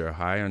 whether they're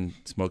high on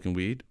smoking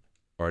weed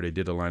or they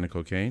did a line of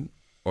cocaine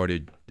or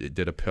they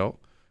did a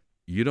pill.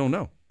 You don't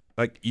know.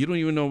 Like, you don't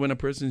even know when a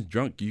person's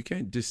drunk. You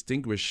can't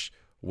distinguish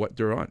what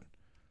they're on.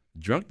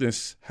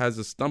 Drunkenness has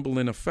a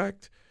stumbling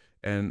effect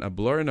and a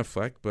blurring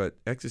effect, but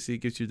ecstasy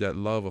gives you that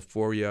love,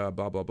 euphoria,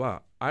 blah, blah, blah.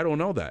 I don't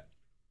know that.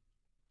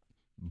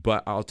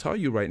 But I'll tell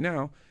you right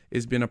now,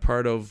 it's been a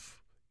part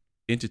of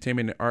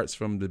entertainment and arts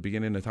from the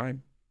beginning of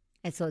time.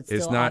 And so it's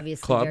still not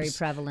obviously clubs, very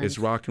prevalent. It's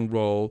rock and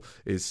roll,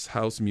 it's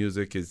house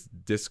music, it's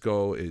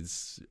disco,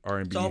 it's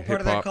R&B, it's all hip-hop. part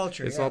of that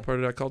culture. It's all part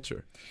of that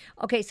culture.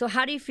 Okay, so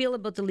how do you feel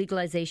about the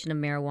legalization of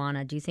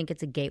marijuana? Do you think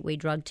it's a gateway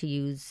drug to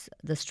use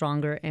the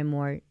stronger and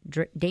more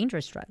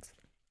dangerous drugs?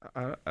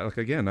 Like,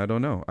 again, I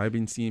don't know. I've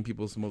been seeing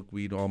people smoke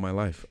weed all my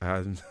life.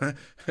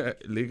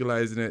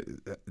 Legalizing it,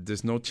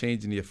 there's no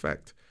change in the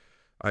effect.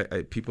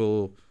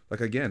 People,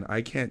 like, again,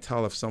 I can't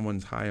tell if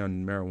someone's high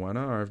on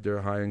marijuana or if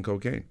they're high on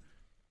cocaine.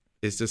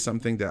 It's just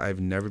something that I've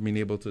never been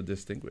able to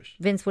distinguish.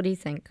 Vince, what do you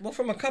think? Well,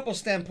 from a couple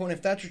standpoint,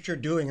 if that's what you're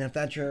doing, and if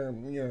that's your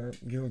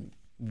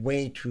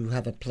way to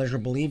have a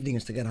pleasurable evening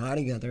is to get high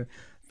together,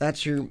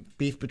 that's your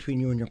beef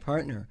between you and your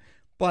partner.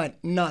 But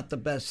not the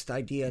best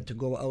idea to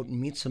go out and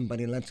meet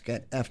somebody. Let's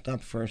get effed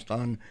up first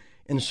on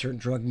insert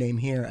drug name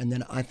here, and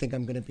then I think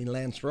I'm going to be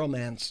Lance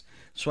Romance,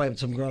 swipe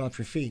some girl off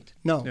your feet.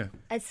 No. Yeah.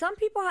 And some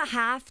people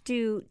have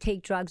to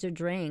take drugs or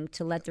drink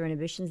to let their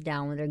inhibitions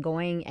down when they're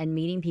going and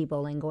meeting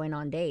people and going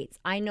on dates.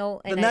 I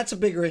know. And that's a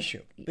bigger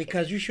issue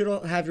because you should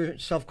have your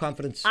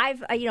self-confidence.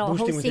 I've,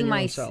 hosting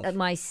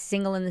my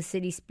Single in the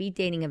City speed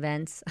dating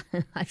events,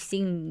 I've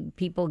seen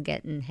people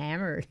getting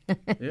hammered.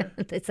 Yeah.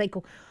 It's like,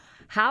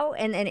 how,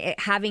 and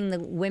having the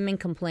women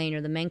complain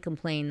or the men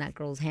complain that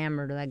girl's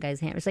hammered or that guy's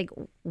hammered. It's like,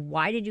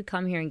 why did you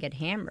come here and get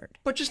hammered?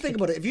 But just think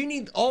about it. If you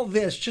need all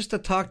this just to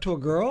talk to a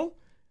girl,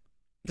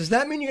 does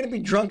that mean you're going to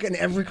be drunk in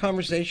every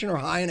conversation or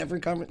high in every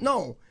conversation?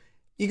 No.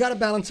 You got to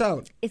balance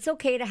out. It's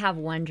okay to have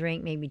one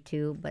drink, maybe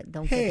two, but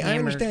don't get hammered. Hey, I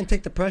understand.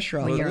 Take the pressure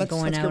off. When you're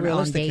going out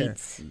on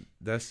dates. Here.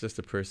 That's just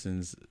a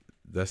person's,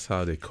 that's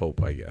how they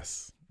cope, I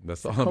guess.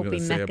 That's all I'm going to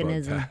say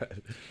about that.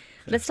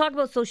 Let's talk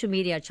about social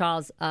media,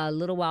 Charles. A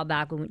little while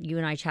back when you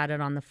and I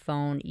chatted on the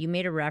phone, you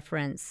made a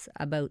reference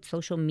about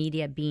social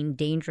media being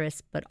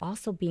dangerous, but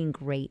also being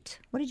great.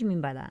 What did you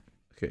mean by that?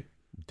 Okay.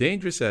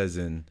 Dangerous as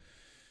in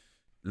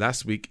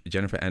last week,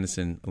 Jennifer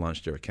Aniston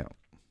launched her account.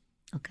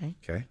 Okay.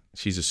 Okay.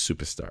 She's a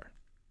superstar.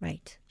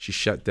 Right. She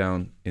shut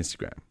down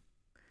Instagram.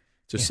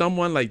 So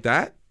someone like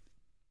that,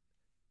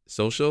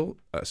 social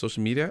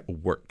media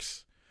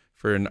works.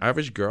 For an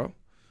average girl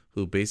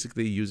who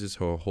basically uses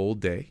her whole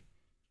day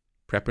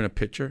prepping a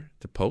picture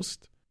to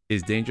post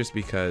is dangerous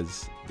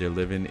because they're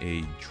living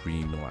a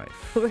dream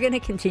life. We're going to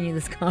continue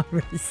this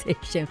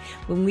conversation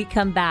when we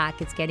come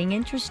back. It's getting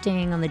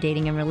interesting on the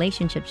Dating and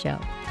Relationship Show.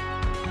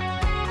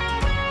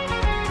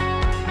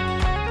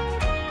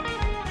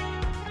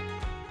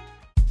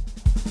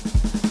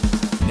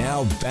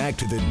 Now back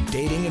to the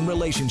Dating and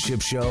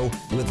Relationship Show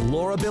with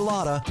Laura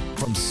Bilotta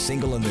from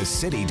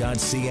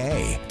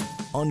singleinthecity.ca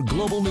on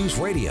Global News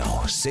Radio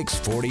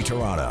 640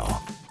 Toronto.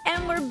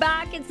 And we're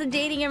back. It's the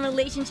Dating and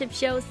Relationship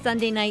Show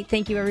Sunday night.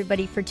 Thank you,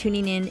 everybody, for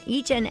tuning in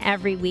each and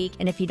every week.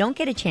 And if you don't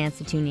get a chance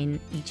to tune in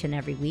each and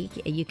every week,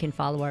 you can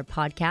follow our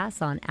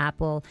podcasts on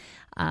Apple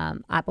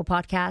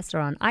Podcasts or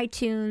on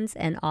iTunes.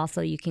 And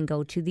also you can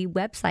go to the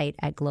website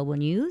at Global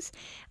News.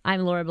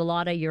 I'm Laura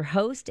Bilotta, your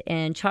host,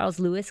 and Charles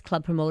Lewis,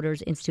 club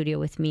promoters, in studio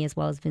with me, as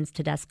well as Vince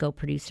Tedesco,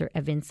 producer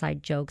of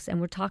Inside Jokes.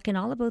 And we're talking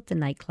all about the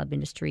nightclub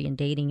industry and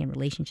dating and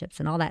relationships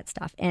and all that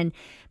stuff. And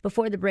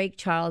before the break,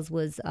 Charles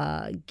was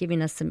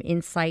giving us some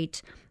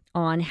insight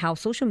on how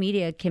social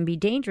media can be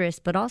dangerous,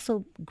 but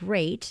also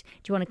great.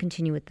 Do you want to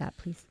continue with that,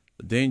 please?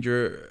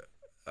 Danger,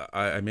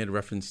 I made a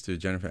reference to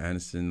Jennifer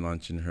Aniston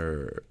launching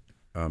her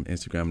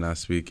Instagram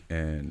last week,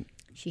 and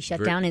she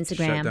shut down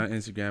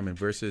Instagram. And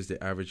versus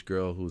the average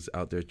girl who's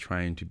out there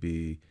trying to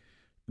be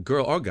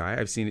girl or guy.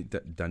 I've seen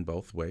it done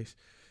both ways.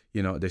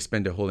 You know, they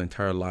spend their whole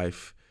entire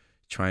life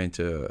trying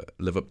to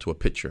live up to a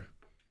picture,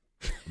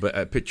 but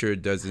a picture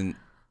doesn't.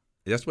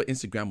 That's what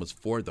Instagram was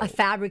for, though. A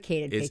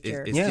fabricated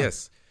picture.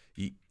 Yes.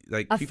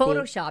 Like a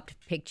photoshopped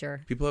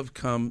picture. People have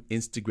become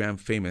Instagram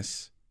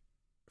famous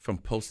from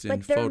posting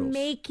but they're photos.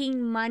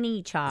 Making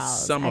money,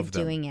 Charles, Some of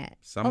them. doing it.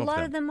 Some a of lot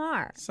them. of them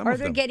are. Some or of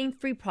they're them. getting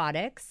free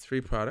products.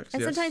 Free products,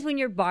 And yes. sometimes when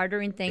you're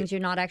bartering things,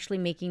 you're not actually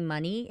making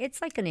money. It's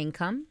like an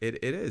income.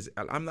 It is.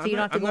 I'm not, So you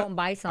don't have to I'm go not- out and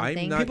buy something.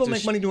 I'm not People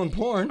make money doing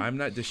porn. I'm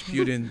not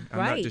disputing. I'm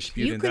right. not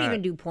disputing You could that.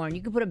 even do porn.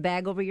 You could put a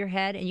bag over your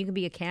head and you could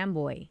be a cam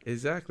boy.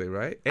 Exactly,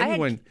 right? I had-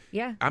 Anyone.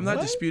 yeah. I'm not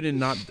What?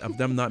 disputing of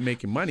them not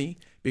making money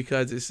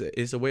because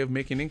it's a way of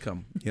making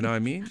income. You know what I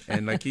mean?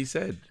 And like he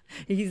said,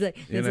 He's like,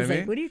 you know what I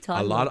mean? what are you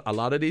talking about? A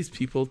lot of these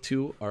people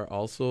too are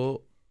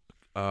also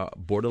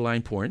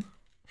borderline porn,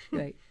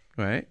 Right.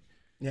 right?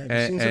 Yeah,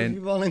 have you seen some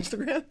people on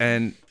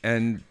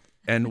Instagram?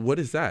 And what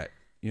is that?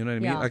 You know what I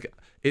mean? Yeah. Like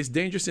it's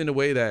dangerous in a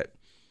way that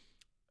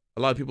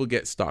a lot of people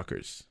get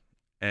stalkers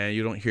and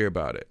you don't hear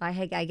about it.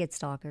 I get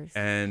stalkers.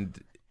 And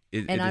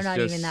it And I'm is not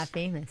just, even that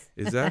famous.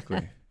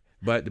 Exactly.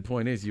 But the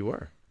point is, you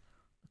were.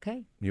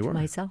 Okay. You to were.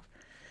 myself.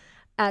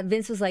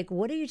 Vince was like,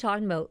 what are you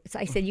talking about? So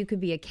I said, you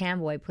could be a cam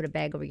boy, put a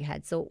bag over your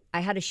head. So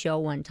I had a show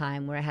one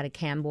time where I had a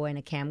cam boy and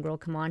a cam girl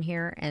come on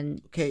here.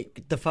 And Okay,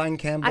 define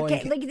cam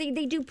boy. like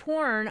they do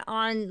porn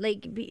on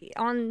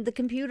on the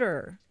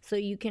computer. So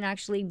you can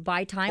actually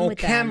buy time with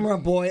them. camera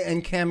boy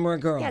and camera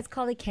girl. Yeah, it's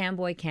called a cam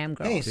boy, cam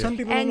girl. Hey, some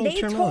people don't and know they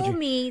terminology. told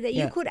me that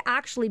Yeah. you could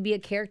actually be a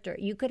character.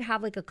 You could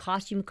have like a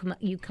costume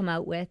you come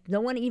out with.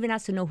 No one even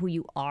has to know who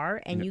you are,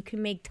 and you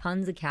can make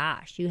tons of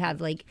cash. You have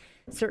like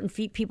certain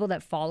people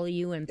that follow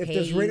you and If pay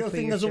this you radio for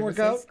thing your doesn't work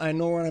out, services. I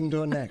know what I'm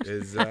doing next.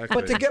 Exactly.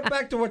 But to get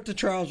back to what the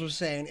Charles was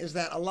saying is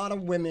that a lot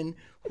of women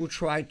who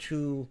try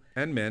to,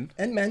 and men.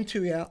 and men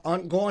too, yeah,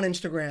 go on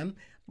Instagram.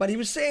 But he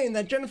was saying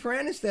that Jennifer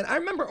Aniston, I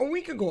remember a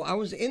week ago, I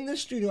was in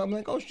this studio. I'm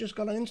like, oh, she just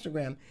got on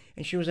Instagram.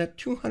 And she was at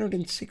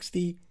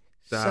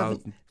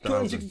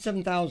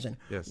 267,000.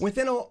 Yes.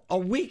 Within a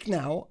week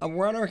now,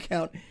 we're on her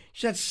account,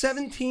 she's at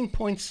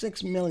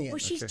 17.6 million. Well,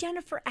 she's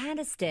Jennifer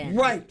Aniston.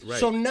 Right. Right.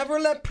 So never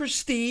let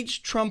prestige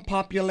trump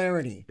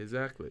popularity.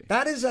 Exactly.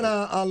 That is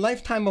a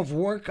lifetime of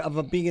work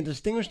of being a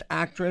distinguished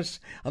actress,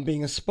 of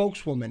being a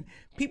spokeswoman.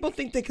 People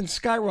think they can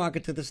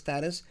skyrocket to the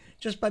status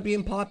just by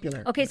being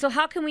popular. Okay, so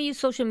how can we use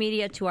social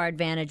media to our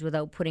advantage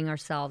without putting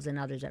ourselves and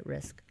others at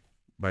risk?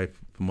 By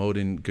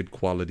promoting good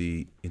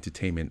quality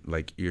entertainment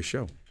like your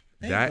show.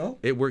 There you go.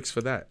 It works for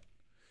that.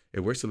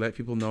 It works to let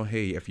people know,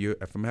 hey, if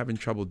I'm having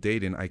trouble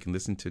dating, I can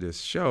listen to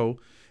this show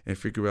and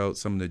figure out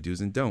some of the do's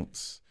and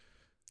don'ts.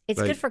 It's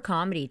Like- good for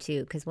comedy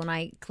too, because when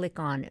I click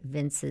on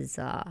Vince's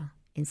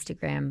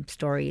Instagram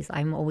stories,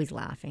 I'm always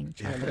laughing.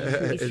 It's Exactly.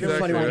 really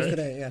Funny funny. words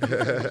today,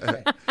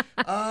 yeah.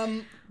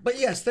 But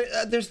yes,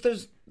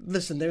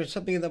 there's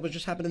something that was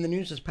just happened in the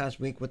news this past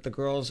week with the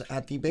girls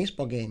at the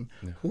baseball game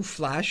who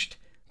flashed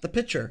the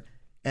picture,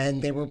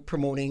 and they were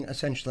promoting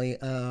essentially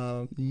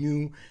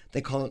new,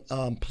 they call it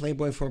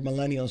Playboy for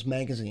Millennials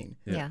magazine.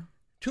 Yeah.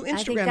 Two I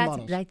think Instagram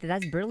models.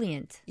 that's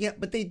brilliant. Yeah,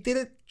 but they did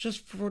it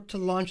just to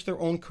launch their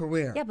own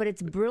career. Yeah, but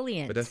it's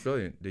brilliant. But that's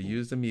brilliant. They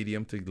use the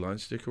medium to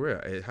launch their career.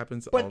 It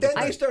happens all But the then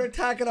time. they started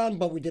tacking on,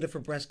 but we did it for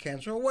breast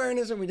cancer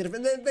awareness, and we did it,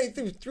 and then they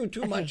threw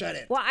too much at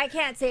it. Well, I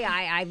can't say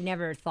I've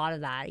never thought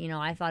of that. You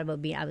know, I thought about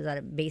I was at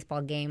a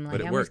baseball game. Like,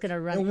 But it I'm worked. just going to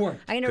run. It worked.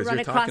 I'm going to Because run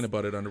you're across. talking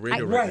about it on the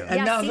radio Right, right now.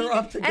 and now see? they're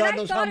up to And God I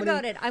knows thought how many-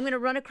 about it. I'm going to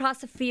run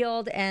across the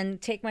field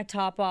and take my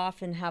top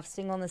off and have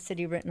 "Single in the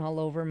City" written all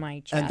over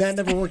my chest. And that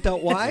never worked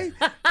out. Why?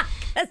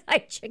 because I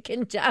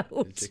chickened out.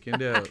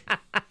 Chickened out.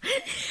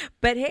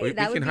 But hey, We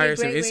that would can be hire a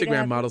some great way to Instagram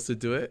have- models to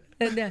do it.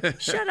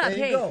 Shut up! There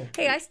you Hey, go.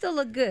 hey, I still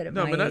look good. At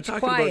No, my we're not age.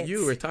 talking Quiet. about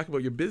you. We're talking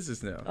about your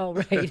business now. Oh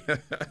right.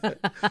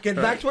 Get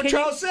back to what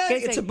Charles said.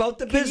 Guys, It's about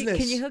the can you- business.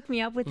 Can you hook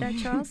me up with that,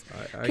 Charles?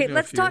 I Okay, know a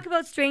let's few. talk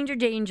about stranger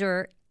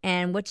danger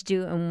and what to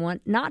do and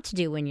what not to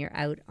do when you're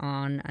out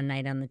on a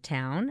night on the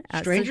town.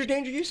 Stranger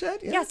danger, you said?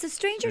 Yeah, so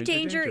stranger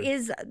danger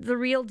is the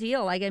real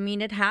deal. Like, I mean,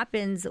 it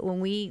happens when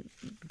we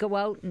go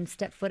out and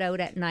step foot out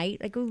at night.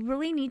 Like, we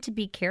really need to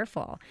be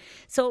careful.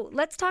 So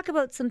let's talk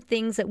about some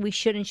things that we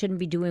should and shouldn't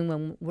be doing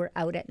when we're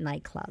out at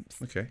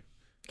nightclubs. Okay.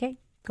 Okay,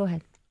 go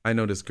ahead. I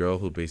know this girl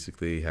who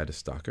basically had a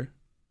stalker.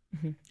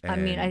 I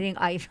mean, I think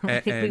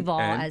we've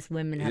all, and as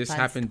women, it have just had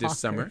happened this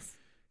summer. stalkers.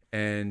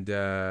 And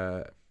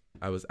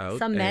I was out.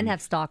 Some men and-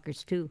 have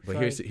stalkers too. But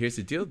Sorry. here's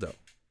the deal, though.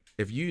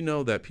 If you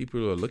know that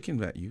people are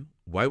looking at you,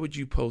 why would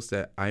you post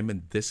that I'm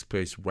in this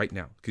place right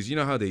now? Because you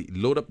know how they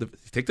load up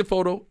take the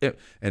photo, and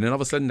then all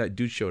of a sudden that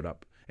dude showed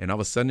up, and all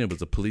of a sudden it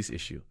was a police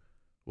issue.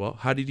 Well,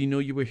 how did he know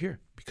you were here?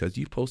 Because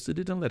you posted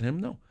it and let him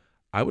know.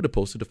 I would have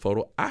posted the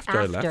photo after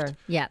I left.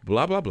 Yeah.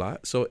 Blah blah blah.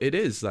 So it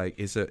is like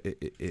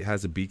it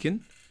has a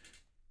beacon.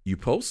 You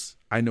post,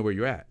 I know where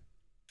you're at.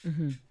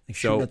 Like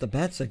shooting at the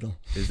bat signal.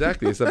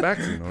 Exactly. It's a back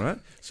signal, right?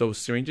 So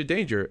stranger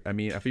danger. I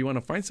mean, if you want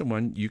to find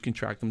someone, you can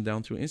track them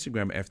down through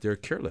Instagram if they're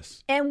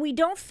careless. And we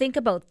don't think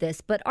about this,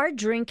 but our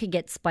drink could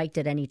get spiked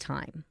at any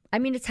time. I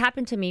mean, it's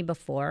happened to me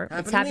before.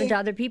 It's happened to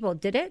other people.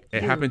 Did it?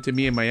 It happened to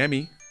me in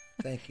Miami.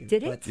 Thank you.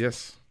 Did it?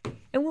 Yes.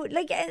 And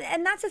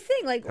and that's the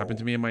thing. Like, Happened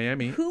to me in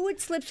Miami. who would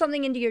slip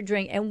something into your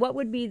drink, and what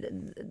would be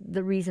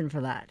the reason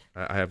for that?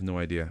 I have no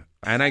idea.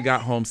 And I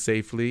got home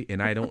safely,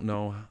 and I don't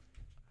know.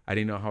 I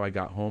didn't know how I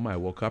got home. I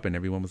woke up, and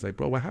everyone was like,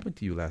 "Bro, what happened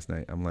to you last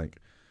night?" I'm like,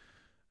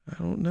 "I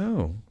don't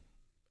know.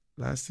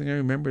 Last thing I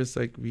remember is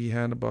like we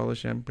had a bottle of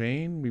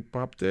champagne, we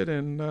popped it,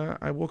 and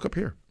I woke up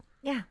here."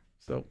 Yeah.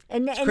 So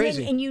And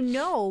crazy. and you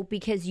know,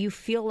 because you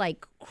feel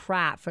like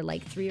crap for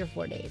like 3 or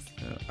 4 days.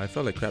 I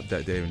felt like crap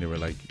that day when they were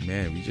like,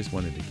 "Man, we just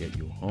wanted to get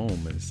you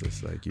home," and it's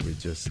just like you were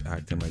just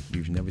acting like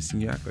we've never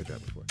seen you act like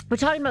that before. We're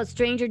talking about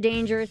stranger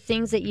danger,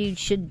 things that you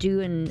should do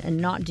and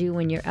not do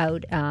when you're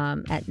out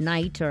at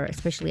night, or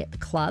especially at the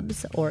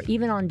clubs, or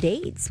even on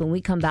dates. When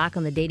we come back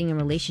on the Dating and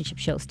Relationship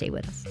Show, stay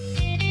with us.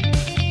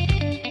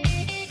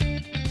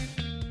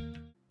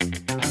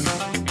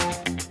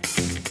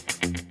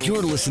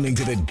 You're listening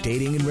to the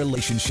Dating and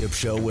Relationship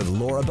Show with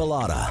Laura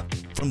Bilotta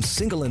from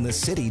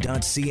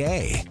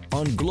singleinthecity.ca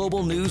on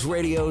Global News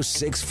Radio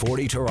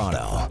 640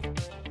 Toronto.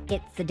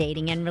 It's the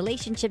Dating and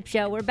Relationship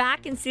Show. We're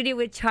back in studio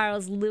with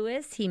Charles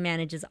Lewis. He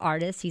manages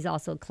artists. He's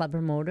also a club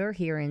promoter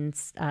here in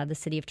the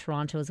city of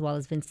Toronto, as well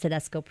as Vince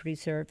Tedesco,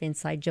 producer of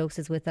Inside Jokes,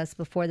 is with us.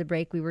 Before the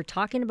break, we were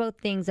talking about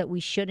things that we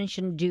should and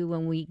shouldn't do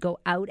when we go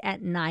out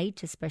at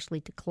night,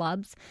 especially to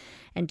clubs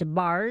and to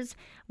bars,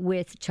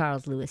 with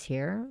Charles Lewis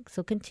here.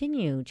 So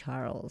continue,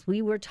 Charles.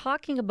 We were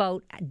talking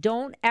about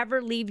don't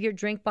ever leave your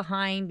drink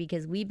behind,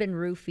 because we've been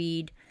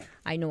roofied.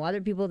 I know other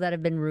people that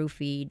have been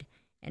roofied.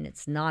 And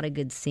it's not a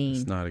good scene.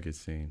 It's not a good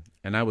scene.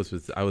 And I was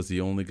the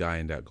only guy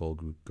in that girl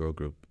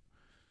group.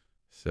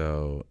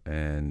 So,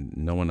 and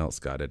no one else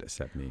got it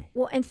except me.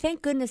 Well, and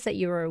thank goodness that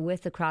you were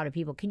with a crowd of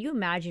people. Can you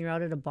imagine you're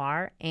out at a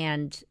bar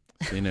and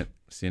Seen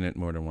it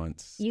more than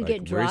once. You like,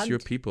 get drugged? Where's your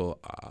people?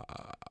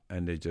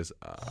 And they just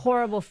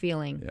horrible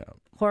feeling. Yeah.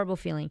 Horrible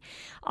feeling.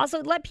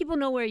 Also, let people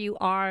know where you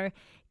are.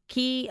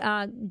 Key,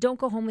 don't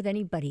go home with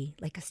anybody,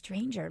 like a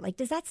stranger. Like,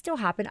 does that still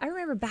happen? I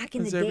remember back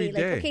in the Happens day, every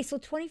day. like, okay, so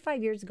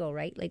 25 years ago,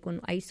 right? Like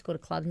when I used to go to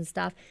clubs and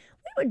stuff,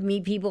 we would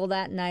meet people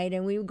that night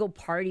and we would go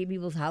party at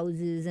people's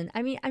houses. And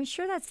I mean, I'm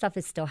sure that stuff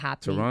is still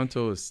happening.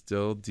 Toronto is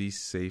still the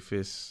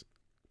safest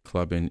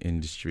clubbing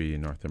industry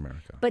in North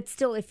America. But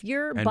still, if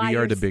you're And by we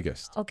are the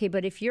biggest. Okay,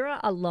 but if you're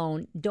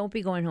alone, don't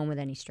be going home with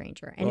any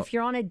stranger. And Well, if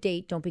you're on a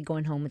date, don't be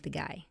going home with the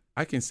guy.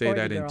 I can say or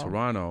the that in girl.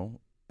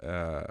 Toronto,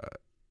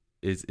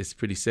 it's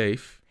pretty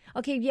safe.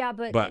 Okay, yeah,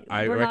 but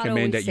I we're not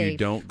recommend always that you safe.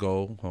 don't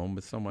go home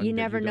with someone. You that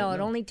never don't know. It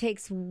only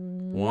takes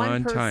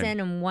one person time.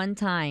 and one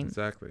time.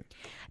 Exactly.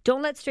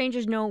 Don't let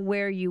strangers know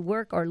where you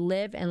work or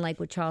live. And like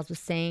what Charles was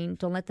saying,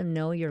 don't let them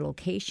know your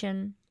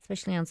location,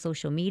 especially on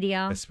social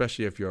media.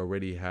 Especially if you're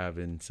already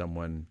having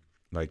someone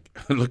like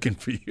looking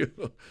for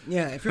you.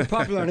 Yeah, if you're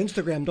popular on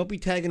Instagram, don't be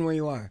tagging where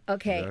you are.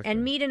 Okay, Exactly.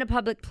 and meet in a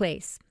public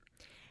place.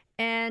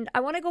 And I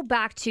want to go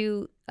back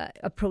to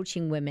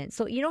approaching women.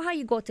 So you know how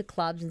you go to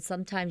clubs and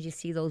sometimes you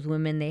see those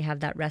women, they have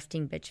that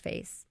resting bitch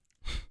face.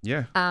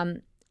 Yeah. Okay,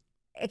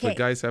 But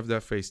guys have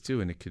that face too,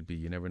 and it could be,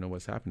 you never know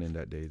what's happening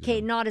that day. okay,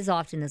 not as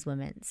often as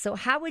women. So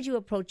how would you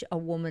approach a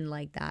woman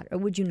like that, or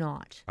would you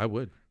not? I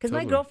would. Because my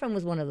Totally. girlfriend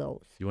was one of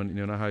those. You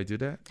know how I do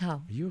that? How?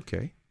 Are you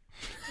okay?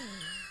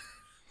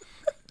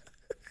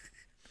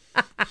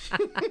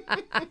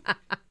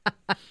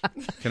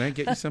 Can I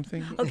get you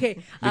something? Okay,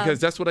 Because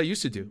that's what I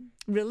used to do.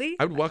 really?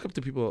 I would walk up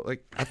to people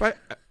like if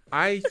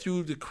I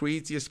threw the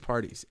craziest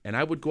parties, and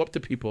I would go up to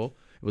people.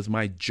 It was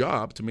my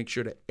job to make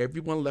sure that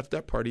everyone left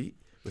that party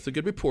with a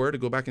good rapport to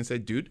go back and say,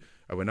 "Dude,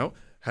 I went out,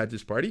 had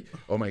this party.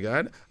 Oh my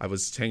God, I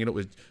was hanging out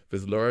with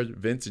Laura,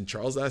 Vince, and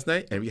Charles last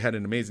night, and we had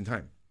an amazing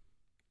time."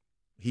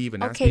 He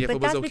even asked me Okay, if but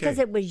it was that's okay. because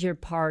it was your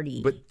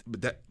party. But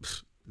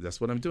that's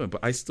what I'm doing.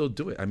 But I still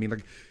do it. I mean,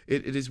 like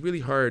it is really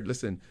hard.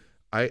 Listen,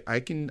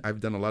 I've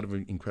done a lot of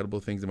incredible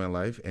things in my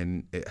life,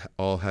 and it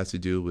all has to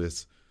do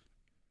with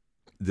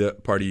the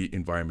party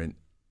environment,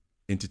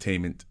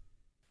 entertainment.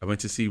 I went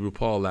to see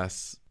RuPaul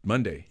last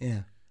Monday. Yeah.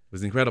 It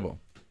was incredible.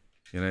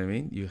 You know what I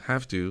mean? You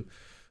have to,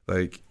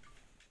 like,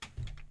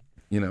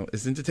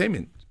 it's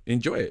entertainment.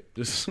 Enjoy it.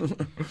 Just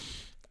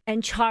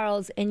And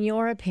Charles, in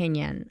your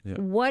opinion, Yeah.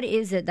 what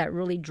is it that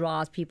really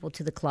draws people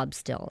to the club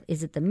still?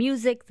 Is it the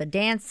music, the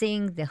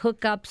dancing, the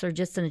hookups, or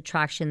just an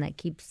attraction that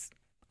keeps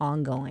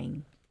on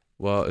going?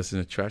 Well, it's an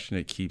attraction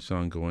that keeps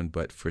on going.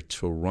 But for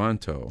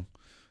Toronto,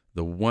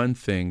 the one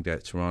thing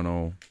that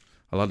Toronto,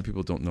 a lot of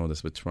people don't know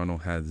this, but Toronto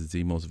has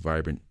the most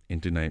vibrant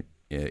entertainment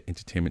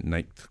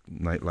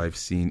nightlife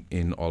scene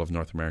in all of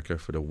North America,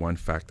 for the one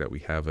fact that we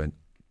have a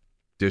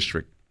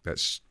district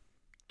that's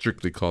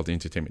strictly called the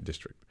Entertainment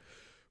District,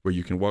 where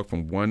you can walk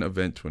from one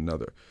event to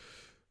another.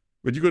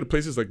 When you go to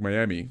places like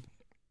Miami,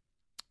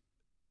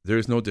 there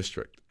is no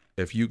district.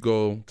 If you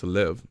go to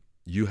live,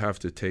 you have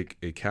to take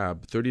a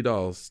cab,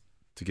 $30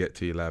 to get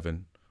to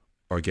 11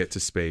 or get to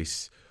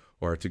Space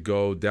or to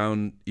go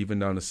down even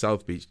down to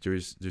South Beach.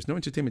 There's no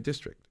entertainment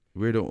district.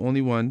 We're the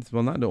only ones.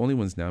 Well, not the only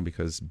ones now,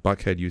 because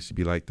Buckhead used to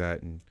be like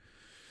that, and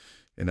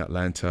in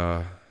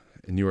Atlanta,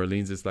 in New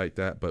Orleans is like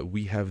that. But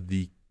we have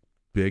the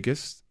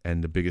biggest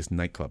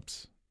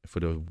nightclubs for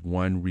the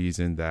one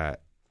reason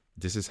that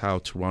this is how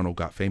Toronto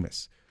got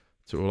famous.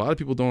 So a lot of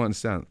people don't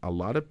understand. A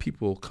lot of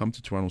people come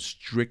to Toronto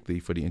strictly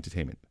for the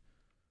entertainment.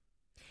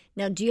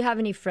 Now, do you have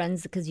any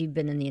friends, because you've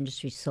been in the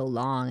industry so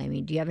long, I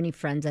mean, do you have any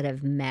friends that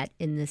have met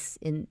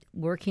in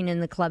working in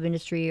the club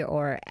industry,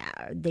 or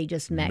they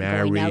just met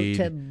going out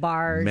to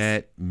bars?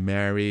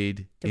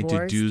 Married, divorced?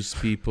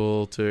 Introduced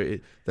people to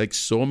it. Like,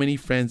 so many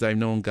friends I've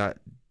known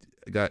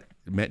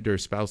met their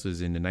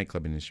spouses in the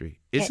nightclub industry.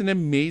 It's an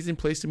amazing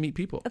place to meet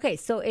people. Okay,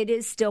 so it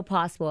is still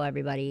possible,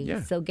 everybody.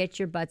 Yeah. So get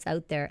your butts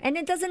out there. And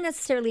it doesn't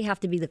necessarily have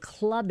to be the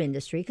club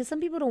industry, because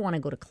some people don't want to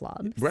go to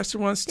clubs.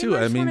 Restaurants They too. might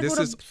I just mean, wanna this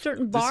go is to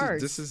certain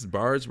bars. This is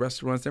bars,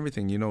 restaurants,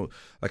 everything. You know,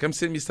 like I'm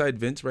sitting beside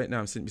Vince right now.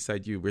 I'm sitting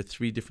beside you. We're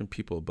three different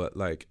people, but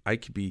like I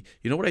could be.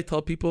 You know what I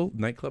tell people?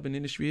 Nightclub and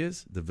industry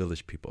is the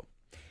village people.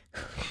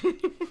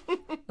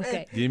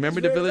 Okay. Do you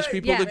remember the village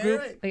people? Yeah. The group.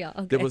 Right. Oh, yeah,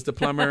 okay. There was the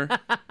plumber,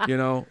 you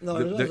know, No,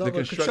 the there's also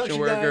construction construction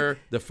worker, guy.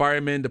 the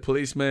fireman, the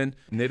policeman,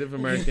 Native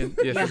American.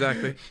 Yes,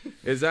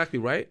 exactly,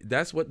 right.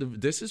 That's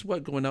what this is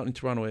what going out in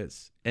Toronto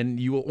is, and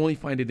you will only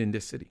find it in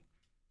this city.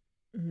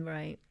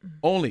 Right.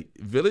 Only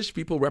village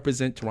people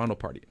represent Toronto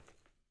party.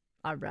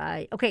 All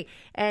right. Okay.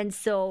 And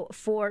so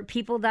for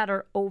people that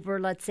are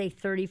over, let's say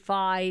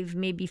 35,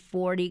 maybe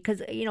 40,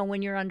 because, you know,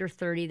 when you're under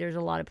 30, there's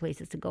a lot of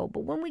places to go.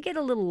 But when we get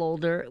a little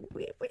older,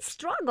 we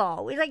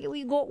struggle. We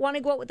want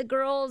to go out with the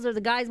girls, or the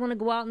guys want to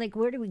go out, and like,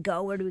 where do we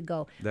go? Where do we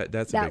go?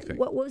 That's a big thing.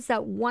 What was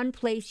that one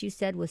place you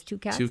said was Two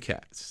Cats? Two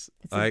Cats.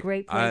 It's a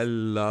great place. I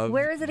love.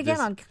 Where is it again?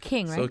 this- On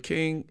King, right? So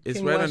King is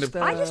King right on West,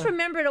 the. I just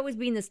remember it always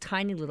being this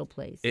tiny little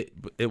place.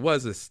 It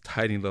was a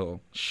tiny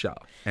little shell,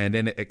 and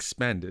then it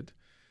expanded.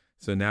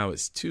 So now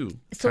it's two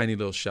So- tiny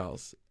little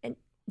shells. And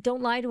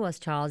don't lie to us,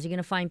 Charles. You're going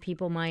to find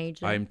people my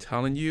age. I'm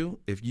telling you,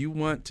 if you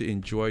want to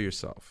enjoy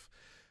yourself,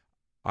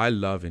 I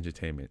love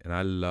entertainment and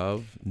I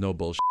love no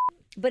bullshit.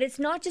 But it's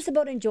not just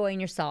about enjoying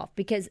yourself,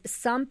 because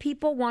some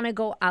people want to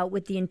go out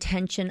with the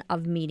intention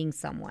of meeting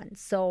someone.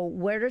 So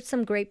where are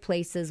some great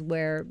places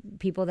where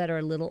people that are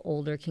a little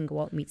older can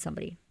go out and meet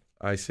somebody?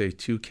 I say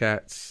Two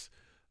Cats.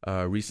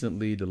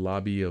 Recently, the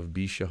lobby of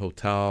Bisha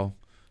Hotel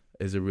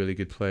is a really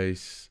good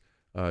place.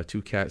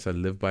 Two Cats, I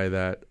live by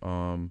that.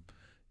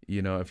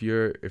 You know, if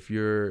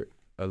you're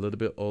a little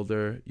bit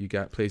older, you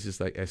got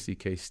places like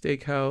SDK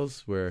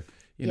Steakhouse, where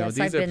you know Yes,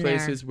 these I've are been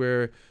places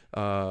where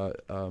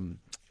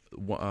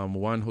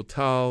one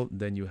hotel,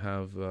 then you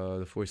have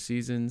the Four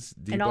Seasons,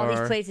 D And Bar. all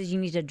these places you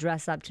need to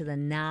dress up to the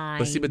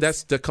nines. But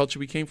that's the culture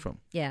we came from.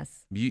 Yes.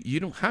 You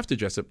don't have to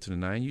dress up to the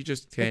nine. You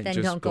just But can't then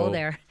just don't go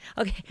there.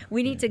 Okay,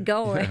 we need to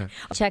go.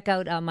 Check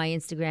out my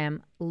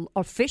Instagram,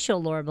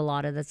 official Laura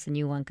Bellotta. That's the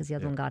new one, because the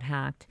other one got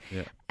hacked.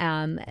 Yeah.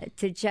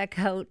 To check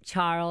out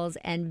Charles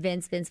and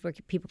Vince, where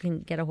people can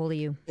get a hold of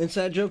you.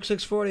 Inside Joke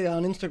 640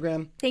 on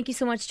Instagram. Thank you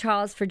so much,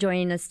 Charles, for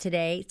joining us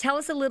today. Tell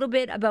us a little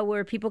bit about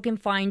where people can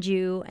find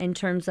you in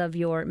terms of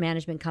your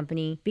management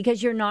company,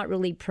 because you're not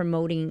really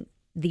promoting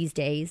these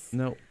days.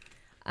 No.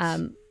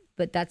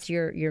 But that's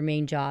your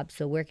main job.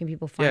 So where can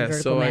people find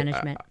Vertical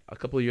Management? A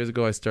couple of years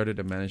ago, I started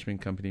a management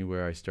company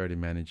where I started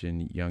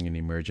managing young and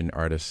emerging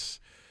artists.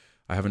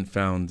 I haven't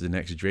found the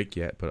next Drake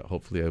yet, but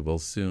hopefully I will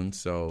soon.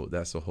 So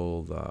that's the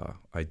whole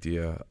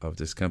idea of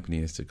this company,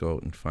 is to go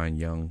out and find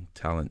young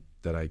talent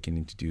that I can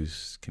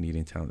introduce,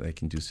 Canadian talent that I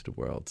can introduce to the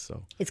world.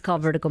 So It's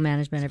called Vertical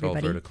Management, it's called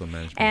everybody. Vertical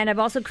Management. And I've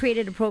also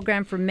created a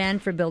program for men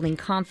for building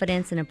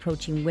confidence and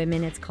approaching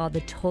women. It's called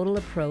The Total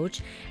Approach.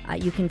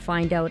 You can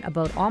find out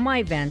about all my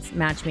events,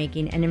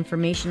 matchmaking, and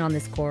information on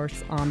this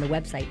course on the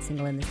website,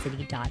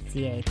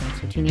 singleinthecity.ca. Thanks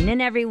for tuning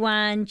in,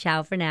 everyone.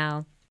 Ciao for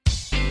now.